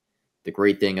 and the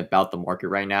great thing about the market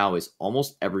right now is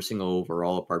almost every single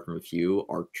overall, apart from a few,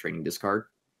 are trading discard.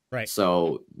 Right.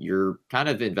 So you're kind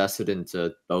of invested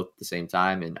into both at the same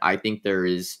time. And I think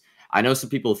I know some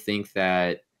people think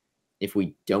that if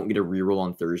we don't get a reroll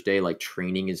on Thursday, like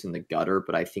training is in the gutter,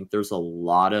 but I think there's a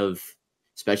lot of,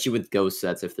 especially with ghost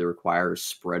sets, if they require a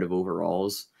spread of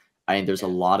overalls, I think there's a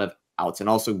lot of outs. And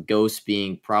also ghosts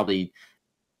being probably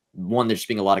one, there's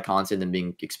being a lot of content and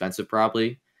being expensive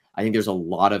probably. I think there's a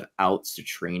lot of outs to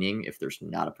training if there's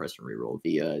not a present reroll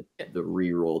via the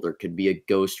reroll. There could be a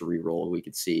ghost reroll. We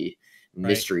could see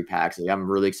mystery packs. Like, I'm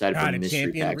really excited for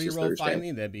mystery packs this Thursday.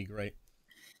 Finally, that'd be great.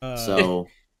 So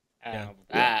I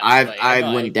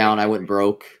I went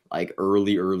broke like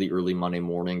early Monday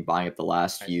morning buying up the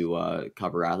last few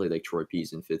cover athlete like Troy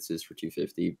Pease and Fitz's for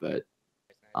 250. But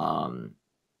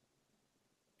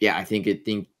yeah, I think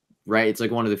it's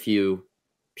like one of the few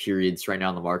periods right now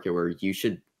in the market where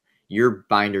your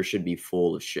binder should be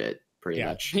full of shit pretty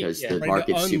much, because the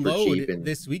market's super cheap. And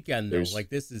this weekend though, like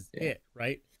this is it,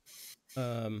 right?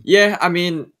 Yeah, I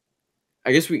mean,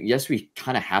 I guess we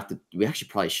kind of have to. We actually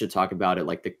probably should talk about it,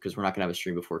 like because we're not gonna have a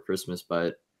stream before Christmas.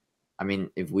 But I mean,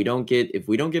 if we don't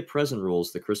get present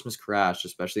rules, the Christmas crash,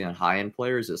 especially on high end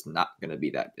players, is not gonna be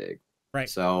that big, right?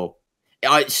 So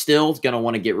I still gonna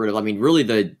want to get rid of. I mean,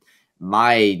 really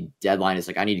my deadline is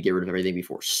like I need to get rid of everything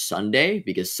before Sunday,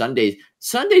 because Sunday's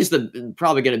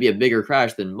probably going to be a bigger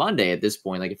crash than Monday at this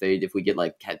point. Like if we get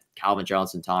like Calvin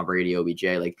Johnson, Tom Brady, OBJ,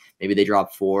 like maybe they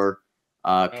drop 4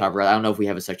 cover. I don't know if we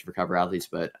have a section for cover athletes,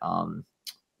 but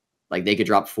like they could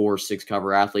drop 4 or 6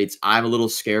 cover athletes. I'm a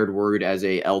little worried as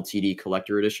a LTD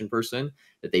collector edition person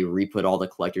that they re-put all the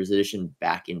collector's edition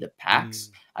back into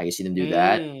packs. I can see them do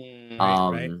that.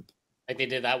 Right. Like they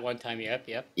did that one time. Yep.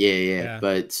 Yeah.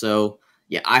 But so,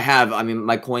 yeah, I mean,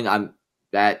 my coin, I'm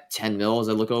at 10 mil as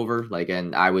I look over, like,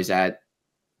 and I was at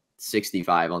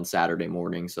 65 on Saturday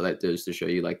morning. So that goes to show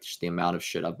you like just the amount of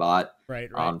shit I bought. Right.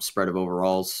 Spread of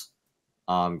overalls,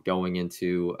 going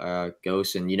into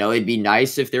Ghost. And, it'd be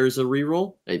nice if there's a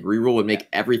reroll. A reroll would make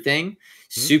everything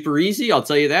super easy. I'll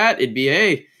tell you that. It'd be,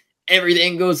 hey,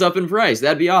 everything goes up in price.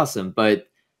 That'd be awesome. But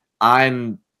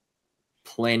I'm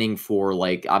planning for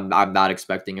like I'm not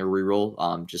expecting a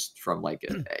reroll, just from like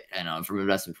from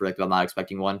investment perspective, I'm not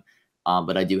expecting one,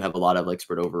 but I do have a lot of like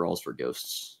spread overalls for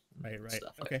ghosts, right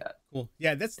stuff okay, like that. Cool.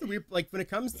 Yeah, that's the weird, like when it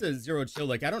comes to zero chill,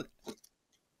 like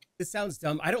this sounds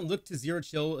dumb, I don't look to zero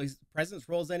chill presence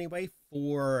rolls anyway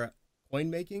for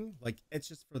coin making. Like it's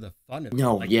just for the fun of it.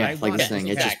 No, like this thing,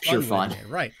 it's just pure fun.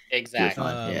 Right, exactly.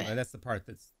 And that's the part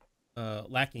that's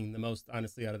lacking the most,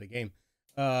 honestly, out of the game.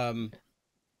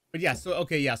 But yeah, so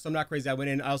I'm not crazy. I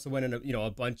also went in a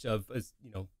bunch of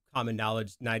common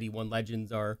knowledge 91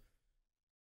 legends were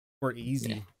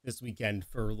easy this weekend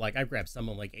for like I grabbed some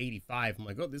on like 85. I'm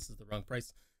like, oh, this is the wrong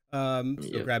price.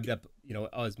 Grabbed up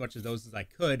as much of those as I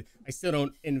could. I still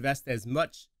don't invest as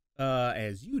much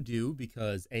as you do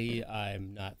because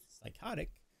I'm not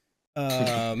psychotic.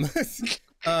 And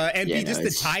B, just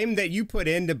the time that you put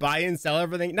in to buy and sell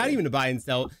everything. Not even to buy and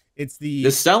sell. It's the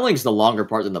selling's the longer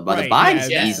part than the buying's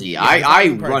easy. I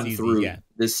run through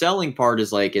the selling part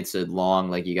is like it's a long,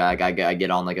 like I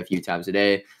get on like a few times a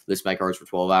day, list my cards for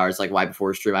 12 hours. Like right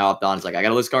before stream I hopped on, it's like I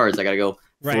gotta list cards, I gotta go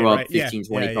throw up 15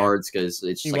 20 cards because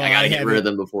it's just like I gotta get rid of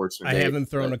them before stream. I haven't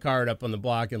thrown a card up on the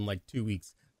block in like 2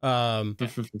 weeks. I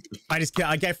just can't,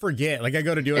 like I forget, like I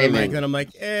go to do it and then I'm like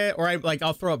or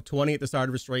I'll throw up 20 at the start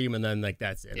of a stream and then like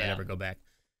that's it. I never go back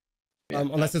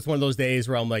unless it's one of those days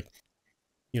where I'm like,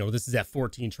 this is at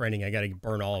 14 training, I gotta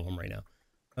burn all of them right now.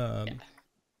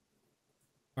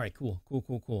 All right, cool.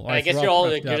 All right, I guess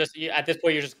you're just at this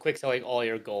point you're just quick selling all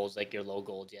your golds, like your low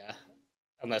gold,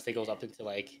 unless it goes up into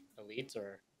like elites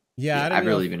or I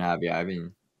really even have I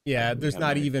mean there's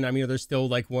not even, I mean, there's still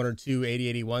like 1 or 2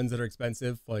 80-81s that are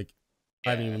expensive. Like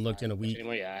I haven't even looked in a week.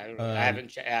 Anymore. I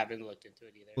haven't looked into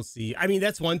it either. We'll see. I mean,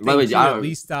 that's one thing too, at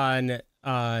least on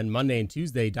Monday and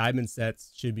Tuesday, diamond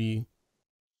sets should be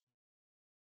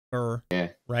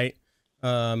right.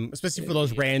 Especially for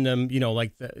those random,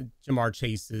 like the Jamar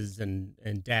Chases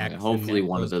and Dax. Hopefully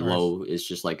one of the low is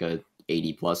just like a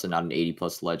 80 plus and not an 80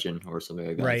 plus legend or something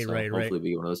like that. Right, so right, hopefully right. we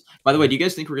get one of those. By the way, do you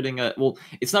guys think we're getting a, well,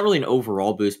 it's not really an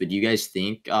overall boost, but do you guys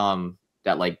think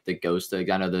that like the ghost, I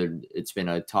know it's been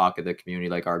a talk of the community,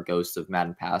 like our ghost of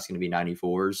Madden Pass going to be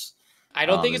 94s? I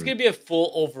don't think it's going to be a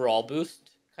full overall boost.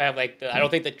 Kind of like I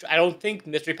don't think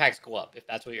mystery packs go up, if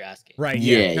that's what you're asking. Right.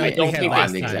 Yeah. I don't think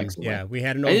last they time. exactly. Yeah, we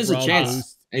had an overall overall chance.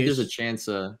 boost. I think there's a chance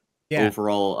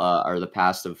overall or the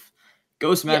past of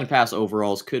Ghost Madden Pass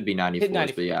overalls could be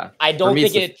 94s, but yeah. I don't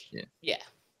think it. Yeah.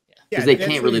 Because they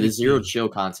can't really, the zero chill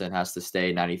content has to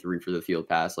stay 93 for the field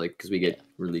pass, like, because we get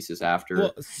releases after.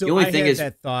 Well, so the only thing is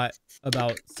that thought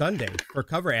about Sunday for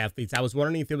cover athletes. I was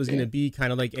wondering if it was going to be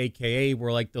kind of like AKA,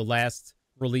 where like the last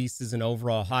release is an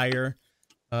overall higher.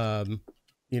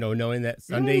 You know, knowing that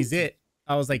Sunday's it,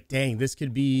 I was like, dang, this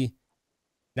could be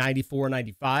 94,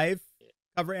 95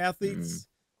 cover athletes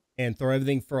and throw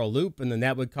everything for a loop, and then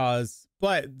that would cause.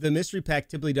 But the mystery pack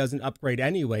typically doesn't upgrade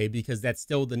anyway because that's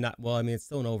still it's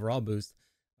still an overall boost.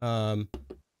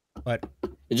 But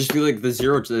it just feel like the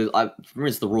zero to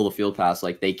it's the rule of field pass.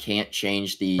 Like they can't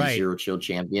change the zero chill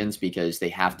champions because they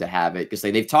have to have it, because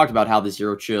they've talked about how the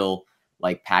zero chill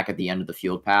like pack at the end of the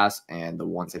field pass and the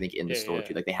ones I think in the store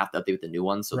too, like they have to update with the new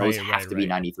ones, so those have to be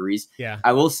 93s. Yeah,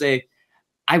 I will say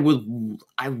I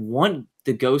want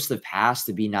the Ghost of Pass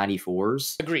to be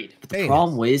 94s. Agreed. But the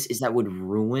problem is that would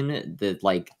ruin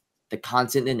the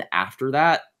content then after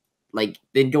that. Like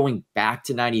then going back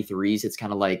to 93s, it's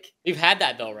kind of like we've had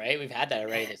that though, right? We've had that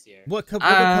already this year. What would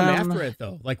come after it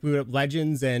though? Like we would have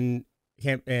legends and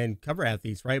cover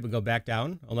athletes, right? Would go back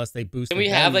down unless they boost. And we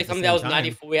have like something that was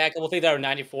 94. We had a couple things that were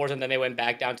 94s, and then they went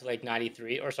back down to like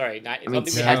 93. Or sorry, I mean,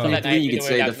 technically you could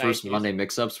say the first Monday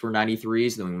mix-ups were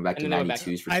 93s, then we went back to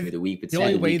 92s for the week. But the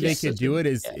only way they could do it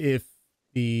is if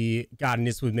and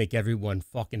this would make everyone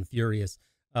fucking furious.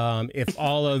 If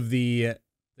all of the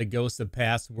Ghosts of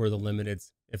Past were the limiteds,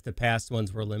 if the past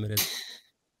ones were limited.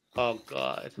 Oh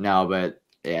god. No, but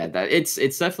yeah, it's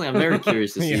definitely. I'm very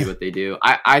curious to see what they do.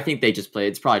 I think they just play.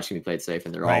 It's probably just gonna be played safe,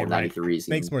 and they're all 93s.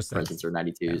 Makes more sense. Presents are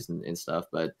 92s and stuff,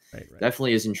 but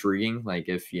definitely is intriguing. Like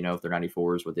if they're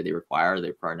 94s, what did they require? They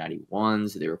require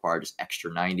 91s. They require just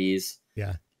extra 90s.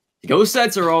 Yeah. Ghost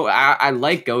sets are all. I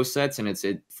like ghost sets, and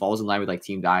it falls in line with like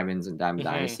Team Diamonds and Diamond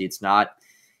Dynasty. It's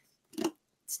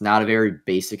not a very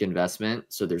basic investment,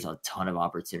 so there's a ton of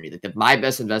opportunity. Like my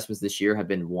best investments this year have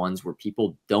been ones where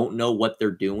people don't know what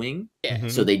they're doing,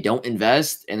 so they don't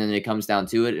invest, and then it comes down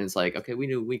to it, and it's like, okay,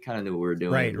 we kind of knew what we were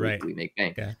doing. Right. We make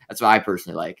bank. Yeah. That's what I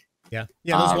personally like. Yeah.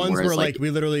 Those ones where like we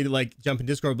literally like jump in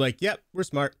Discord, like, yep, we're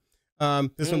smart.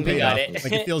 This one paid off.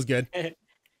 Like it feels good.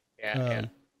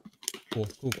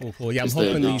 Cool. Yeah, I'm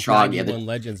hoping these 91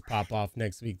 legends pop off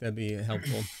next week. That'd be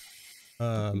helpful.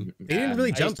 They didn't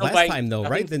really jump last time though,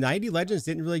 right? The 90 legends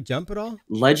didn't really jump at all.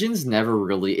 Legends never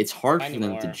really. It's hard for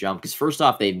them to jump because first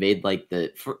off, they've made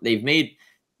the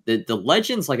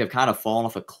legends like have kind of fallen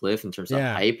off a cliff in terms of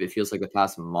hype. It feels like the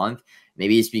past month.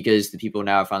 Maybe it's because the people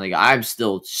now are finally. I'm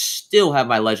still have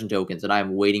my legend tokens, and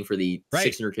I'm waiting for the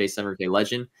 600k, 700k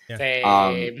legend.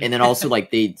 And then also like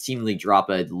they seemingly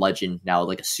drop a legend now,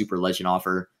 like a super legend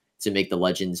offer to make the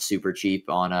legends super cheap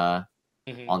on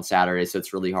Saturday, so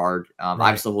it's really hard.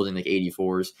 I'm still holding like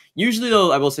 84s. Usually,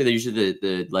 though, I will say that usually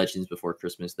the legends before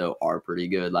Christmas though are pretty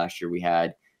good. Last year we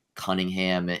had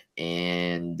Cunningham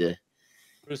and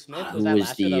Bruce Smith. Who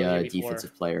was the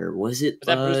defensive player? Was that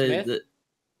Bruce Smith?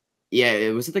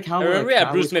 Was it the Cowboys? I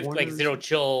remember Bruce Smith like zero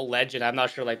chill legend. I'm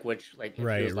not sure like which if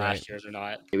it was last year's or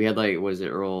not. We had like was it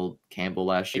Earl Campbell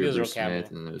last year? Bruce Smith,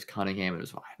 and then there was Cunningham. And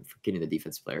I'm forgetting the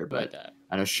defensive player, but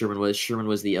I know Sherman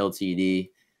was the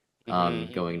LTD.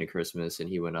 Going to Christmas, and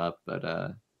he went up, but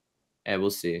we'll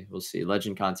see.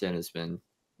 Legend content has been,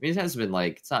 it hasn't been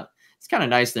like, it's kind of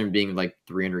nice them being like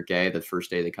 300k the first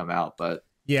day they come out, but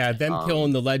them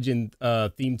killing the legend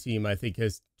theme team I think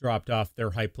has dropped off their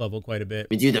hype level quite a bit.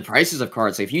 I mean, dude, the prices of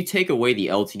cards, like if you take away the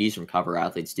LTDs from cover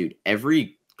athletes, dude,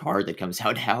 every card that comes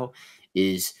out now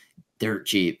is dirt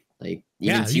cheap. Like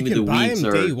even you can buy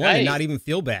them day one and not even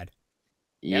feel bad.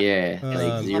 Yeah,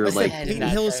 like Peyton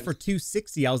Hillis for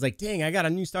 260. I was like, dang, I got a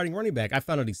new starting running back. I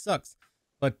found out he sucks,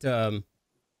 but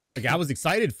like I was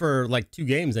excited for like 2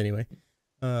 games anyway.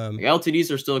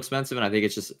 LTDs are still expensive, and I think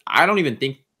it's just I don't even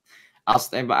think I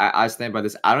stand by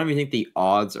this. I don't even think the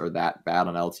odds are that bad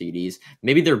on LTDs.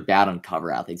 Maybe they're bad on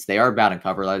cover athletes. They are bad on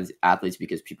cover athletes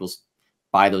because people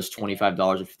buy those $25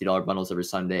 or $50 bundles every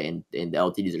Sunday, and the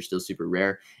LTDs are still super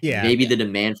rare. Yeah, maybe the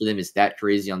demand for them is that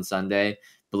crazy on Sunday.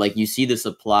 But like you see the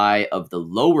supply of the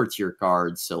lower tier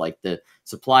cards, so like the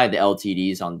supply of the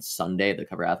LTDs on Sunday, the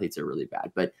cover athletes are really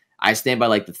bad. But I stand by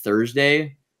like the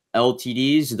Thursday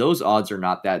LTDs; those odds are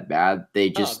not that bad.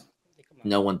 They just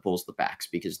no one pulls the packs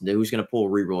because who's going to pull a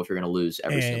reroll if you're going to lose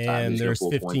every single time? And who's there's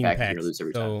pull 15 pack packs, you're going to lose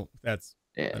every so time? that's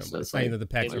so it's like, that the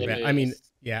packs are bad. I mean,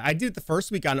 I did the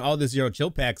first week on all the zero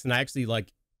chill packs, and I actually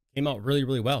came out really,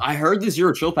 really well. I heard the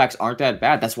zero chill packs aren't that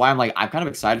bad. That's why I'm kind of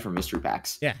excited for mystery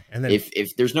packs. Yeah, and then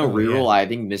if there's no reroll, I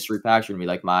think mystery packs are gonna be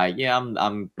like I'm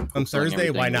on Thursday.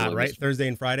 Why not? Right, Thursday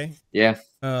and Friday. Yeah.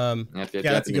 Yeah,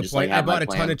 that's a good point. I bought a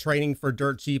ton of training for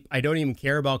dirt cheap. I don't even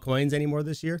care about coins anymore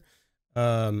this year.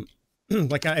 I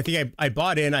think I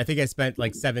bought in. I think I spent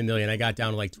like 7 million. I got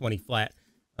down to like 20 flat.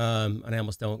 And I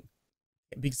almost don't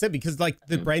because like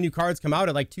the brand new cards come out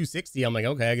at like 260. I'm like,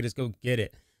 okay, I could just go get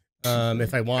it.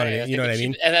 If I wanted it, you know what I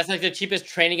mean? And that's like the cheapest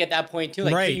training at that point too.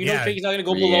 Like, right, training's not going to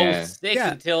go below 6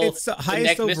 until it's the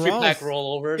next mystery pack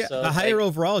rollover. Yeah, so the higher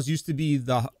overalls used to be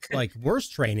the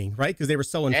worst training, right? Because they were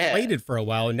so inflated for a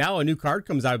while, and now a new card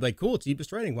comes out, I'd be like, cool, cheapest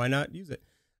training, why not use it?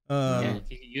 You can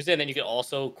use it, and then you can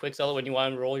also quick sell it when you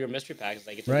want to roll your mystery packs.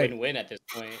 Like it's a win-win at this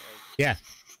point. Yeah,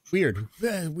 weird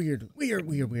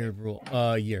rule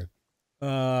year.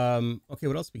 Okay,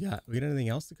 what else we got? We got anything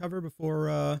else to cover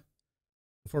before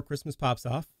Christmas pops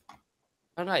off? I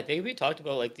don't know. I think we talked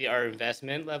about like our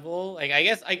investment level. Like I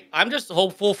guess I'm just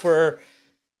hopeful for.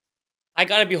 I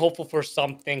gotta be hopeful for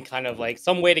something kind of like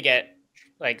some way to get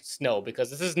like snow because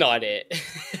this is not it.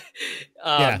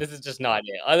 This is just not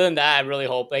it. Other than that, I really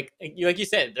hope like you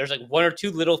said, there's like one or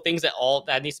two little things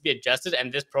that needs to be adjusted,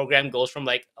 and this program goes from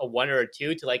like a 1 or a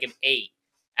 2 to like an 8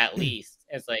 at least.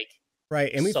 It's like.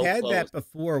 Right, and we've had that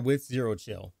before with Zero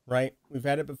Chill, right? We've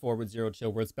had it before with Zero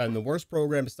Chill, where it's been the worst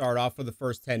program to start off for the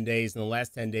first 10 days, and the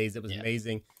last 10 days it was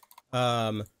amazing.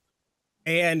 And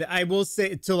I will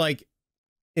say to like,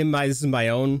 this is my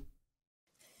own,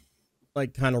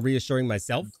 like kind of reassuring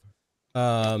myself,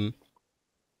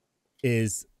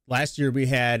 is last year we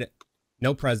had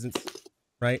no presents,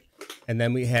 right? And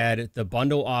then we had the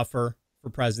bundle offer for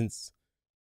presents.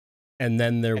 And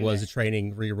then there was a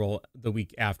training reroll the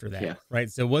week after that, right?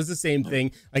 So it was the same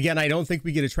thing. Again, I don't think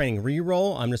we get a training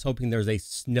reroll. I'm just hoping there's a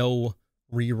snow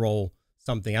reroll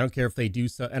something. I don't care if they do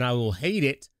so, and I will hate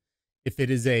it if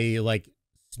it is a like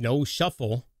snow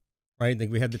shuffle, right? Like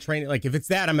we had the training. Like if it's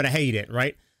that, I'm gonna hate it,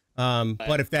 right?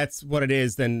 But if that's what it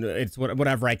is, then it's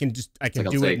whatever. I can do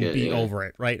it and be over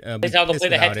it, right? It's how they'll play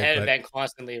the head-to-head event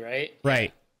constantly, right?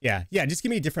 Right. Yeah, just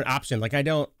give me a different option. Like I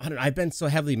don't. I've been so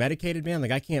heavily medicated, man. Like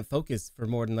I can't focus for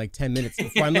more than like 10 minutes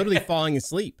before I'm literally falling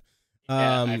asleep.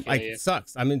 It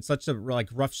sucks. I'm in such a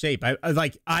rough shape.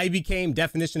 I became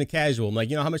definition of casual. I'm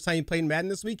like, you know how much time you played in Madden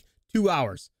this week? 2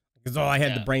 hours. Because all I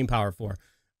had the brain power for.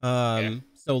 So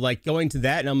like going to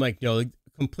that, and I'm like,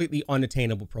 completely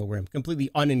unattainable program, completely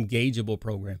unengageable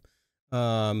program.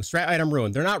 Strat item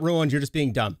ruined. They're not ruined. You're just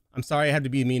being dumb. I'm sorry I have to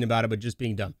be mean about it, but just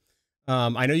being dumb.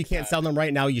 I know you can't sell them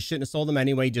right now. You shouldn't have sold them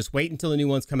anyway. Just wait until the new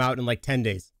ones come out in like 10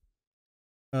 days.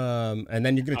 And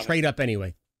then you're going to trade up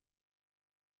anyway.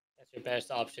 That's your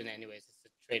best option anyways, is to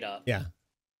trade up. Yeah.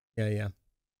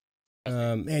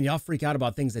 Man, y'all freak out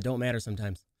about things that don't matter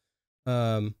sometimes.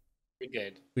 You're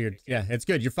good. Weird. Yeah, it's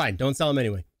good. You're fine. Don't sell them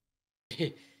anyway.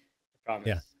 I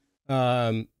promise.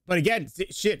 Yeah. But again,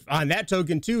 shit, on that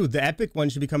token too, the Epic one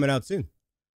should be coming out soon.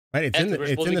 Right? It's in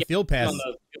the field pass. On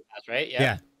the field pass, right?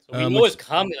 Yeah. We know it's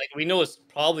coming. Like we know it's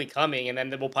probably coming, and then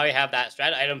we'll probably have that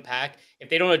strat item pack. If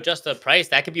they don't adjust the price,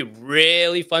 that could be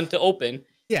really fun to open.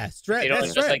 Yeah, strats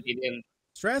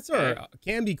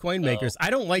can be coin makers. I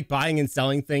don't like buying and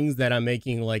selling things that I'm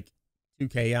making like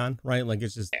 2K on, right? Like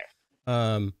it's just,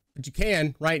 but you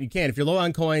can, right? You can if you're low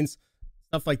on coins,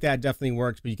 stuff like that definitely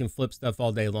works. But you can flip stuff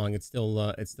all day long. It's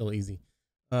still easy.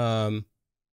 But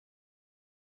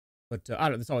I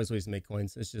don't. There's always ways to make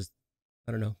coins. It's just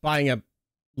I don't know. Buying up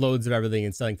loads of everything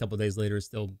and selling a couple of days later is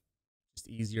still just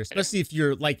easier, especially if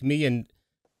you're like me and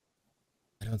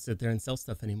I don't sit there and sell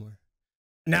stuff anymore.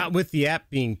 Not with the app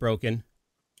being broken.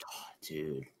 Oh,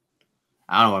 dude,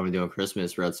 I don't know what I'm doing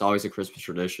Christmas, bro. It's always a Christmas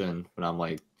tradition when I'm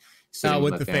like sitting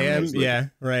with the fam. Yeah,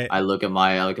 right. I look at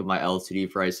my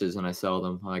LTD prices and I sell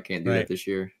them. I can't do that this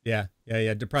year. Yeah.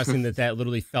 Depressing that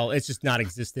literally fell. It's just not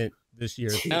existent this year.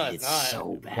 Dude, no, it's not.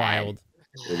 So bad. Wild.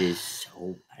 It is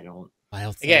so. I don't.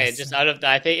 Yeah, it's just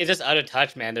I think it's just out of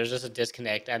touch, man. There's just a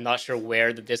disconnect. I'm not sure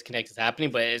where the disconnect is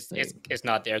happening, but it's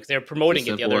not there because they're promoting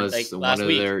it the other last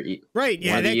week. Right?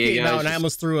 Yeah, that came out and I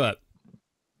almost threw up.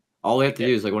 All they have to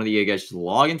do is like one of the EA guys just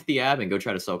log into the app and go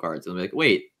try to sell cards, and they'll be like,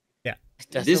 "Wait,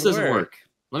 this doesn't work.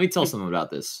 Let me tell someone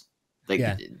about this." Like,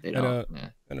 they don't.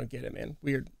 I don't get it, man.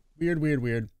 Weird.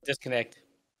 Disconnect.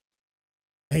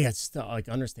 Hey, it's still like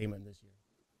understatement this year.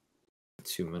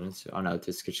 2 minutes. Oh no,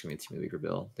 this is gonna be a 2 weeker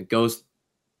bill. The ghost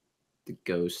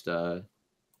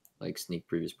like sneak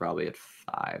preview is probably at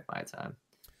 5 my time.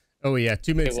 Oh yeah,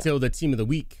 2 minutes till the team of the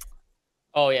week.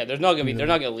 Oh yeah, they're not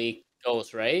gonna leak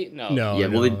Ghost, right? No. Yeah,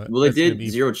 well they did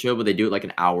Zero Chill, but they do it like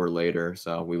an hour later,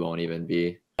 so we won't even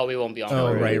be. Oh, we won't be on.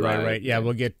 Oh, right. Yeah,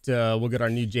 we'll get our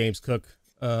new James Cook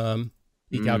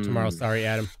peek out tomorrow. Sorry,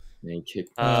 Adam. Oh my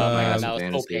god,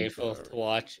 that was so painful to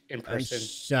watch in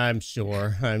person. I'm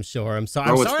sure. I'm sorry. I'm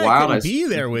sorry I couldn't be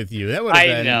there with you. That would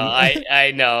have been.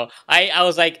 I know. I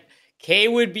was like, Kay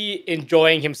would be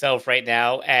enjoying himself right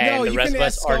now, and the rest of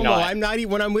us are not. I'm not.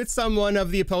 When I'm with someone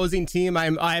of the opposing team,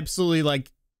 I'm absolutely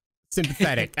like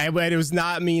sympathetic. It was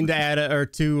not mean to add or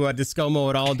to Discomo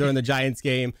at all during the Giants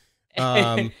game.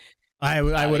 I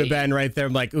would have been right there.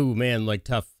 I'm like, ooh man, like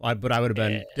tough. But I would have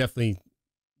been definitely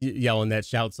yelling that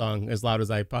shout song as loud as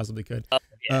I possibly could.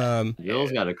 The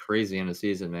Bills got a crazy end of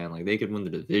season, man. Like they could win the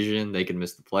division, they could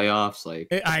miss the playoffs. Like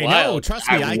I know, trust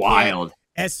me, I wild.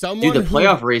 As someone, dude, the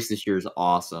playoff race this year is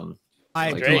awesome. I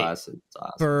agree. Awesome.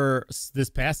 For this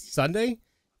past Sunday,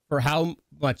 for how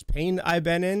much pain I've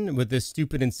been in with this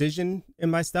stupid incision in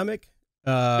my stomach,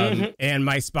 and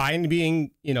my spine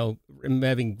being,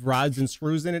 having rods and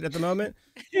screws in it at the moment.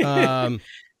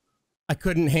 I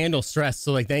couldn't handle stress,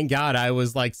 so like, thank God I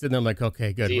was like sitting there, I'm like,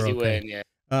 okay, good, easy win, yeah.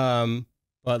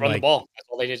 But run the ball. That's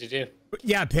all they need to do.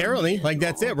 Yeah, apparently, like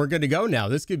that's it. We're good to go now.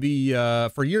 This could be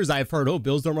for years. I've heard,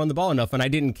 Bills don't run the ball enough, and I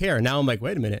didn't care. Now I'm like,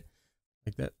 wait a minute,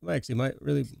 like that actually might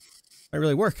really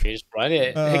work. You just run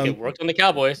it. It worked on the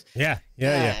Cowboys. Yeah.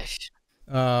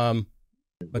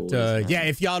 But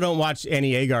if y'all don't watch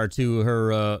Annie Agar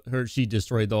too, she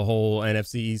destroyed the whole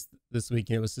NFC East this week,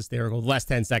 and it was hysterical. The last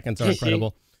 10 seconds are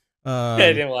incredible. I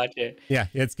didn't watch it. Yeah,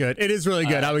 it's good. It is really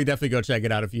good. I would definitely go check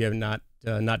it out if you have not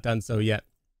done so yet.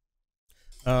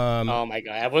 Oh my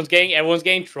god, everyone's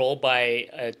getting trolled by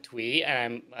a tweet,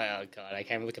 and oh god, I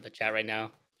can't even look at the chat right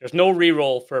now. There's no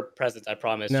reroll for presents, I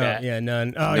promise. No, chat. yeah,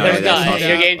 none. Oh, no,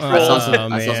 you're getting trolled.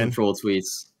 I saw some troll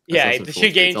tweets. Yeah,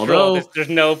 you're getting trolled. There's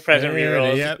no present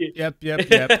reroll. Yep.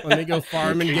 Let me go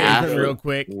farm engagement real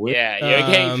quick. Yeah, you're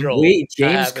getting trolled. Wait,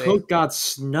 James Cook got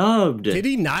snubbed. Did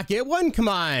he not get one? Come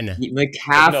on.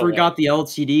 McCaffrey got the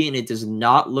LTD, and it does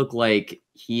not look like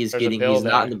he's not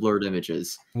in the blurred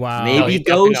images. Wow. Maybe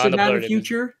Ghost in the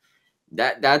future.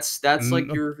 That's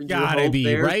like your gotta hope be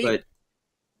there, right. But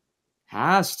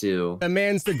has to. The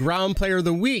man's the ground player of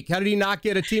the week. How did he not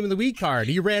get a team of the week card?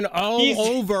 He ran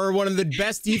over one of the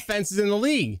best defenses in the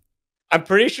league. I'm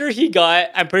pretty sure he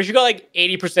got like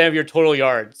 80% of your total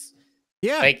yards.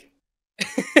 Yeah. Like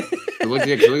look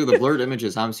at the blurred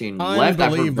images I'm seeing. Left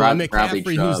after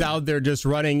McCaffrey, who's out there just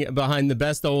running behind the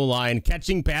best O-line,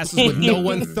 catching passes with no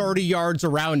one 30 yards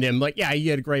around him. Like, yeah, he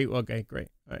had great. Okay, great.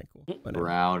 All right, cool. Whatever.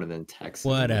 Brown and then Texas.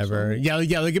 Whatever. Yeah.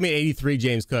 Look at me, 83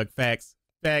 James Cook. Facts.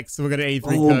 We're gonna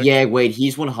 83. Oh Cook. Yeah, wait.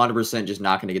 He's 100% just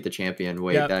not gonna get the champion.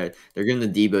 Wait, they're giving the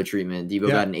Debo treatment. Debo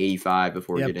got an 85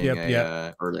 before getting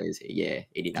a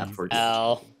 89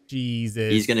 before.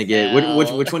 Jesus. He's gonna get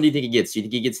which one do you think he gets? Do you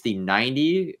think he gets the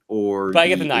 90 or probably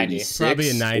get the 90? Probably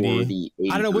a 90.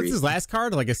 I don't know. What's his last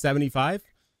card? Like a 75?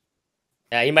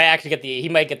 Yeah, he might actually get the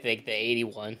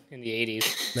 81 in the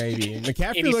 80s. Maybe.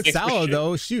 McCaffrey looks solid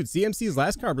though. Shoot, CMC's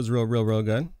last card was real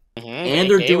good. And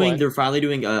they're finally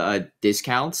doing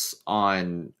discounts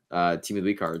on team of the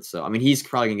week cards. So I mean, he's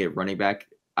probably gonna get running back.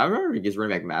 I remember he gets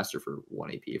running back master for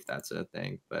 1 AP if that's a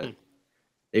thing, but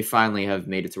they finally have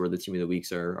made it to where the team of the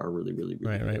weeks are really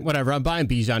right. good. Whatever. I'm buying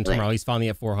Bijan tomorrow. He's finally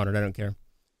at 400. I don't care.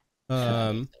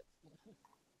 That'll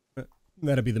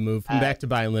be the move. I'm back to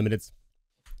buying limiteds.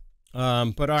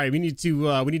 But all right, we need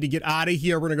to get out of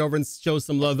here. We're gonna go over and show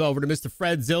some love over to Mr.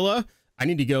 Fredzilla. I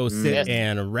need to go sit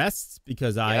and rest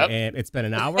because it's been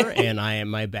an hour and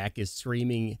my back is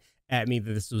screaming at me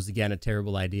that this was again a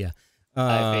terrible idea.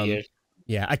 I figured.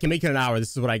 Yeah, I can make it an hour.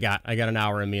 This is what I got. I got an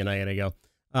hour in me and I gotta go.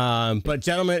 But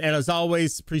gentlemen, and as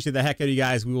always, appreciate the heck out of you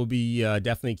guys. We will be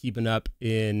definitely keeping up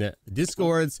in the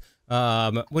Discords.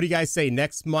 What do you guys say?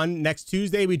 Next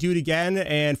Tuesday we do it again,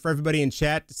 and for everybody in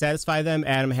chat to satisfy them,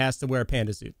 Adam has to wear a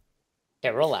panda suit.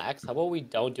 Okay, relax. How about we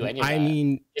don't do any of that? I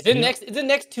mean, is it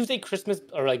next Tuesday, Christmas,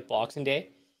 or like Boxing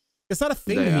Day? It's not a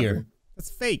thing here.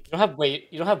 That's fake.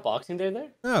 You don't have Boxing Day there?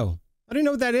 No. I don't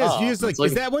know what that is. You just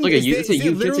is that one? Is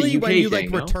it literally when you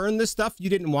return the stuff you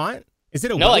didn't want? Is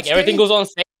it a like everything goes on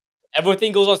sale?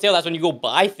 Everything goes on sale. That's when you go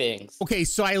buy things. Okay,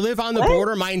 so I live on the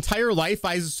border. My entire life,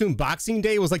 I assumed Boxing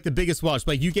Day was like the biggest Welsh.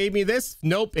 Like, you gave me this?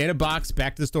 Nope. In a box.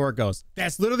 Back to the store it goes.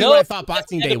 That's literally what I thought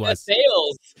Boxing Day was.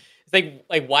 Sales. It's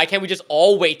like why can't we just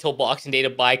all wait till Boxing Day to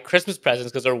buy Christmas presents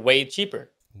because they're way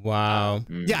cheaper? Wow.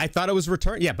 Yeah, I thought it was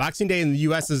return. Yeah, Boxing Day in the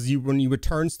U.S. is when you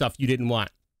return stuff you didn't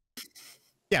want.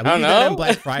 Yeah, we do that on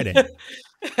Black Friday.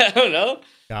 I don't know.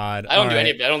 God. I don't do any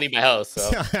of it. I don't leave my house. So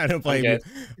I don't blame you.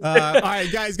 All right,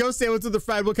 guys, go say what's with the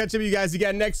friend. We'll catch up with you guys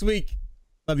again next week.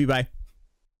 Love you. Bye.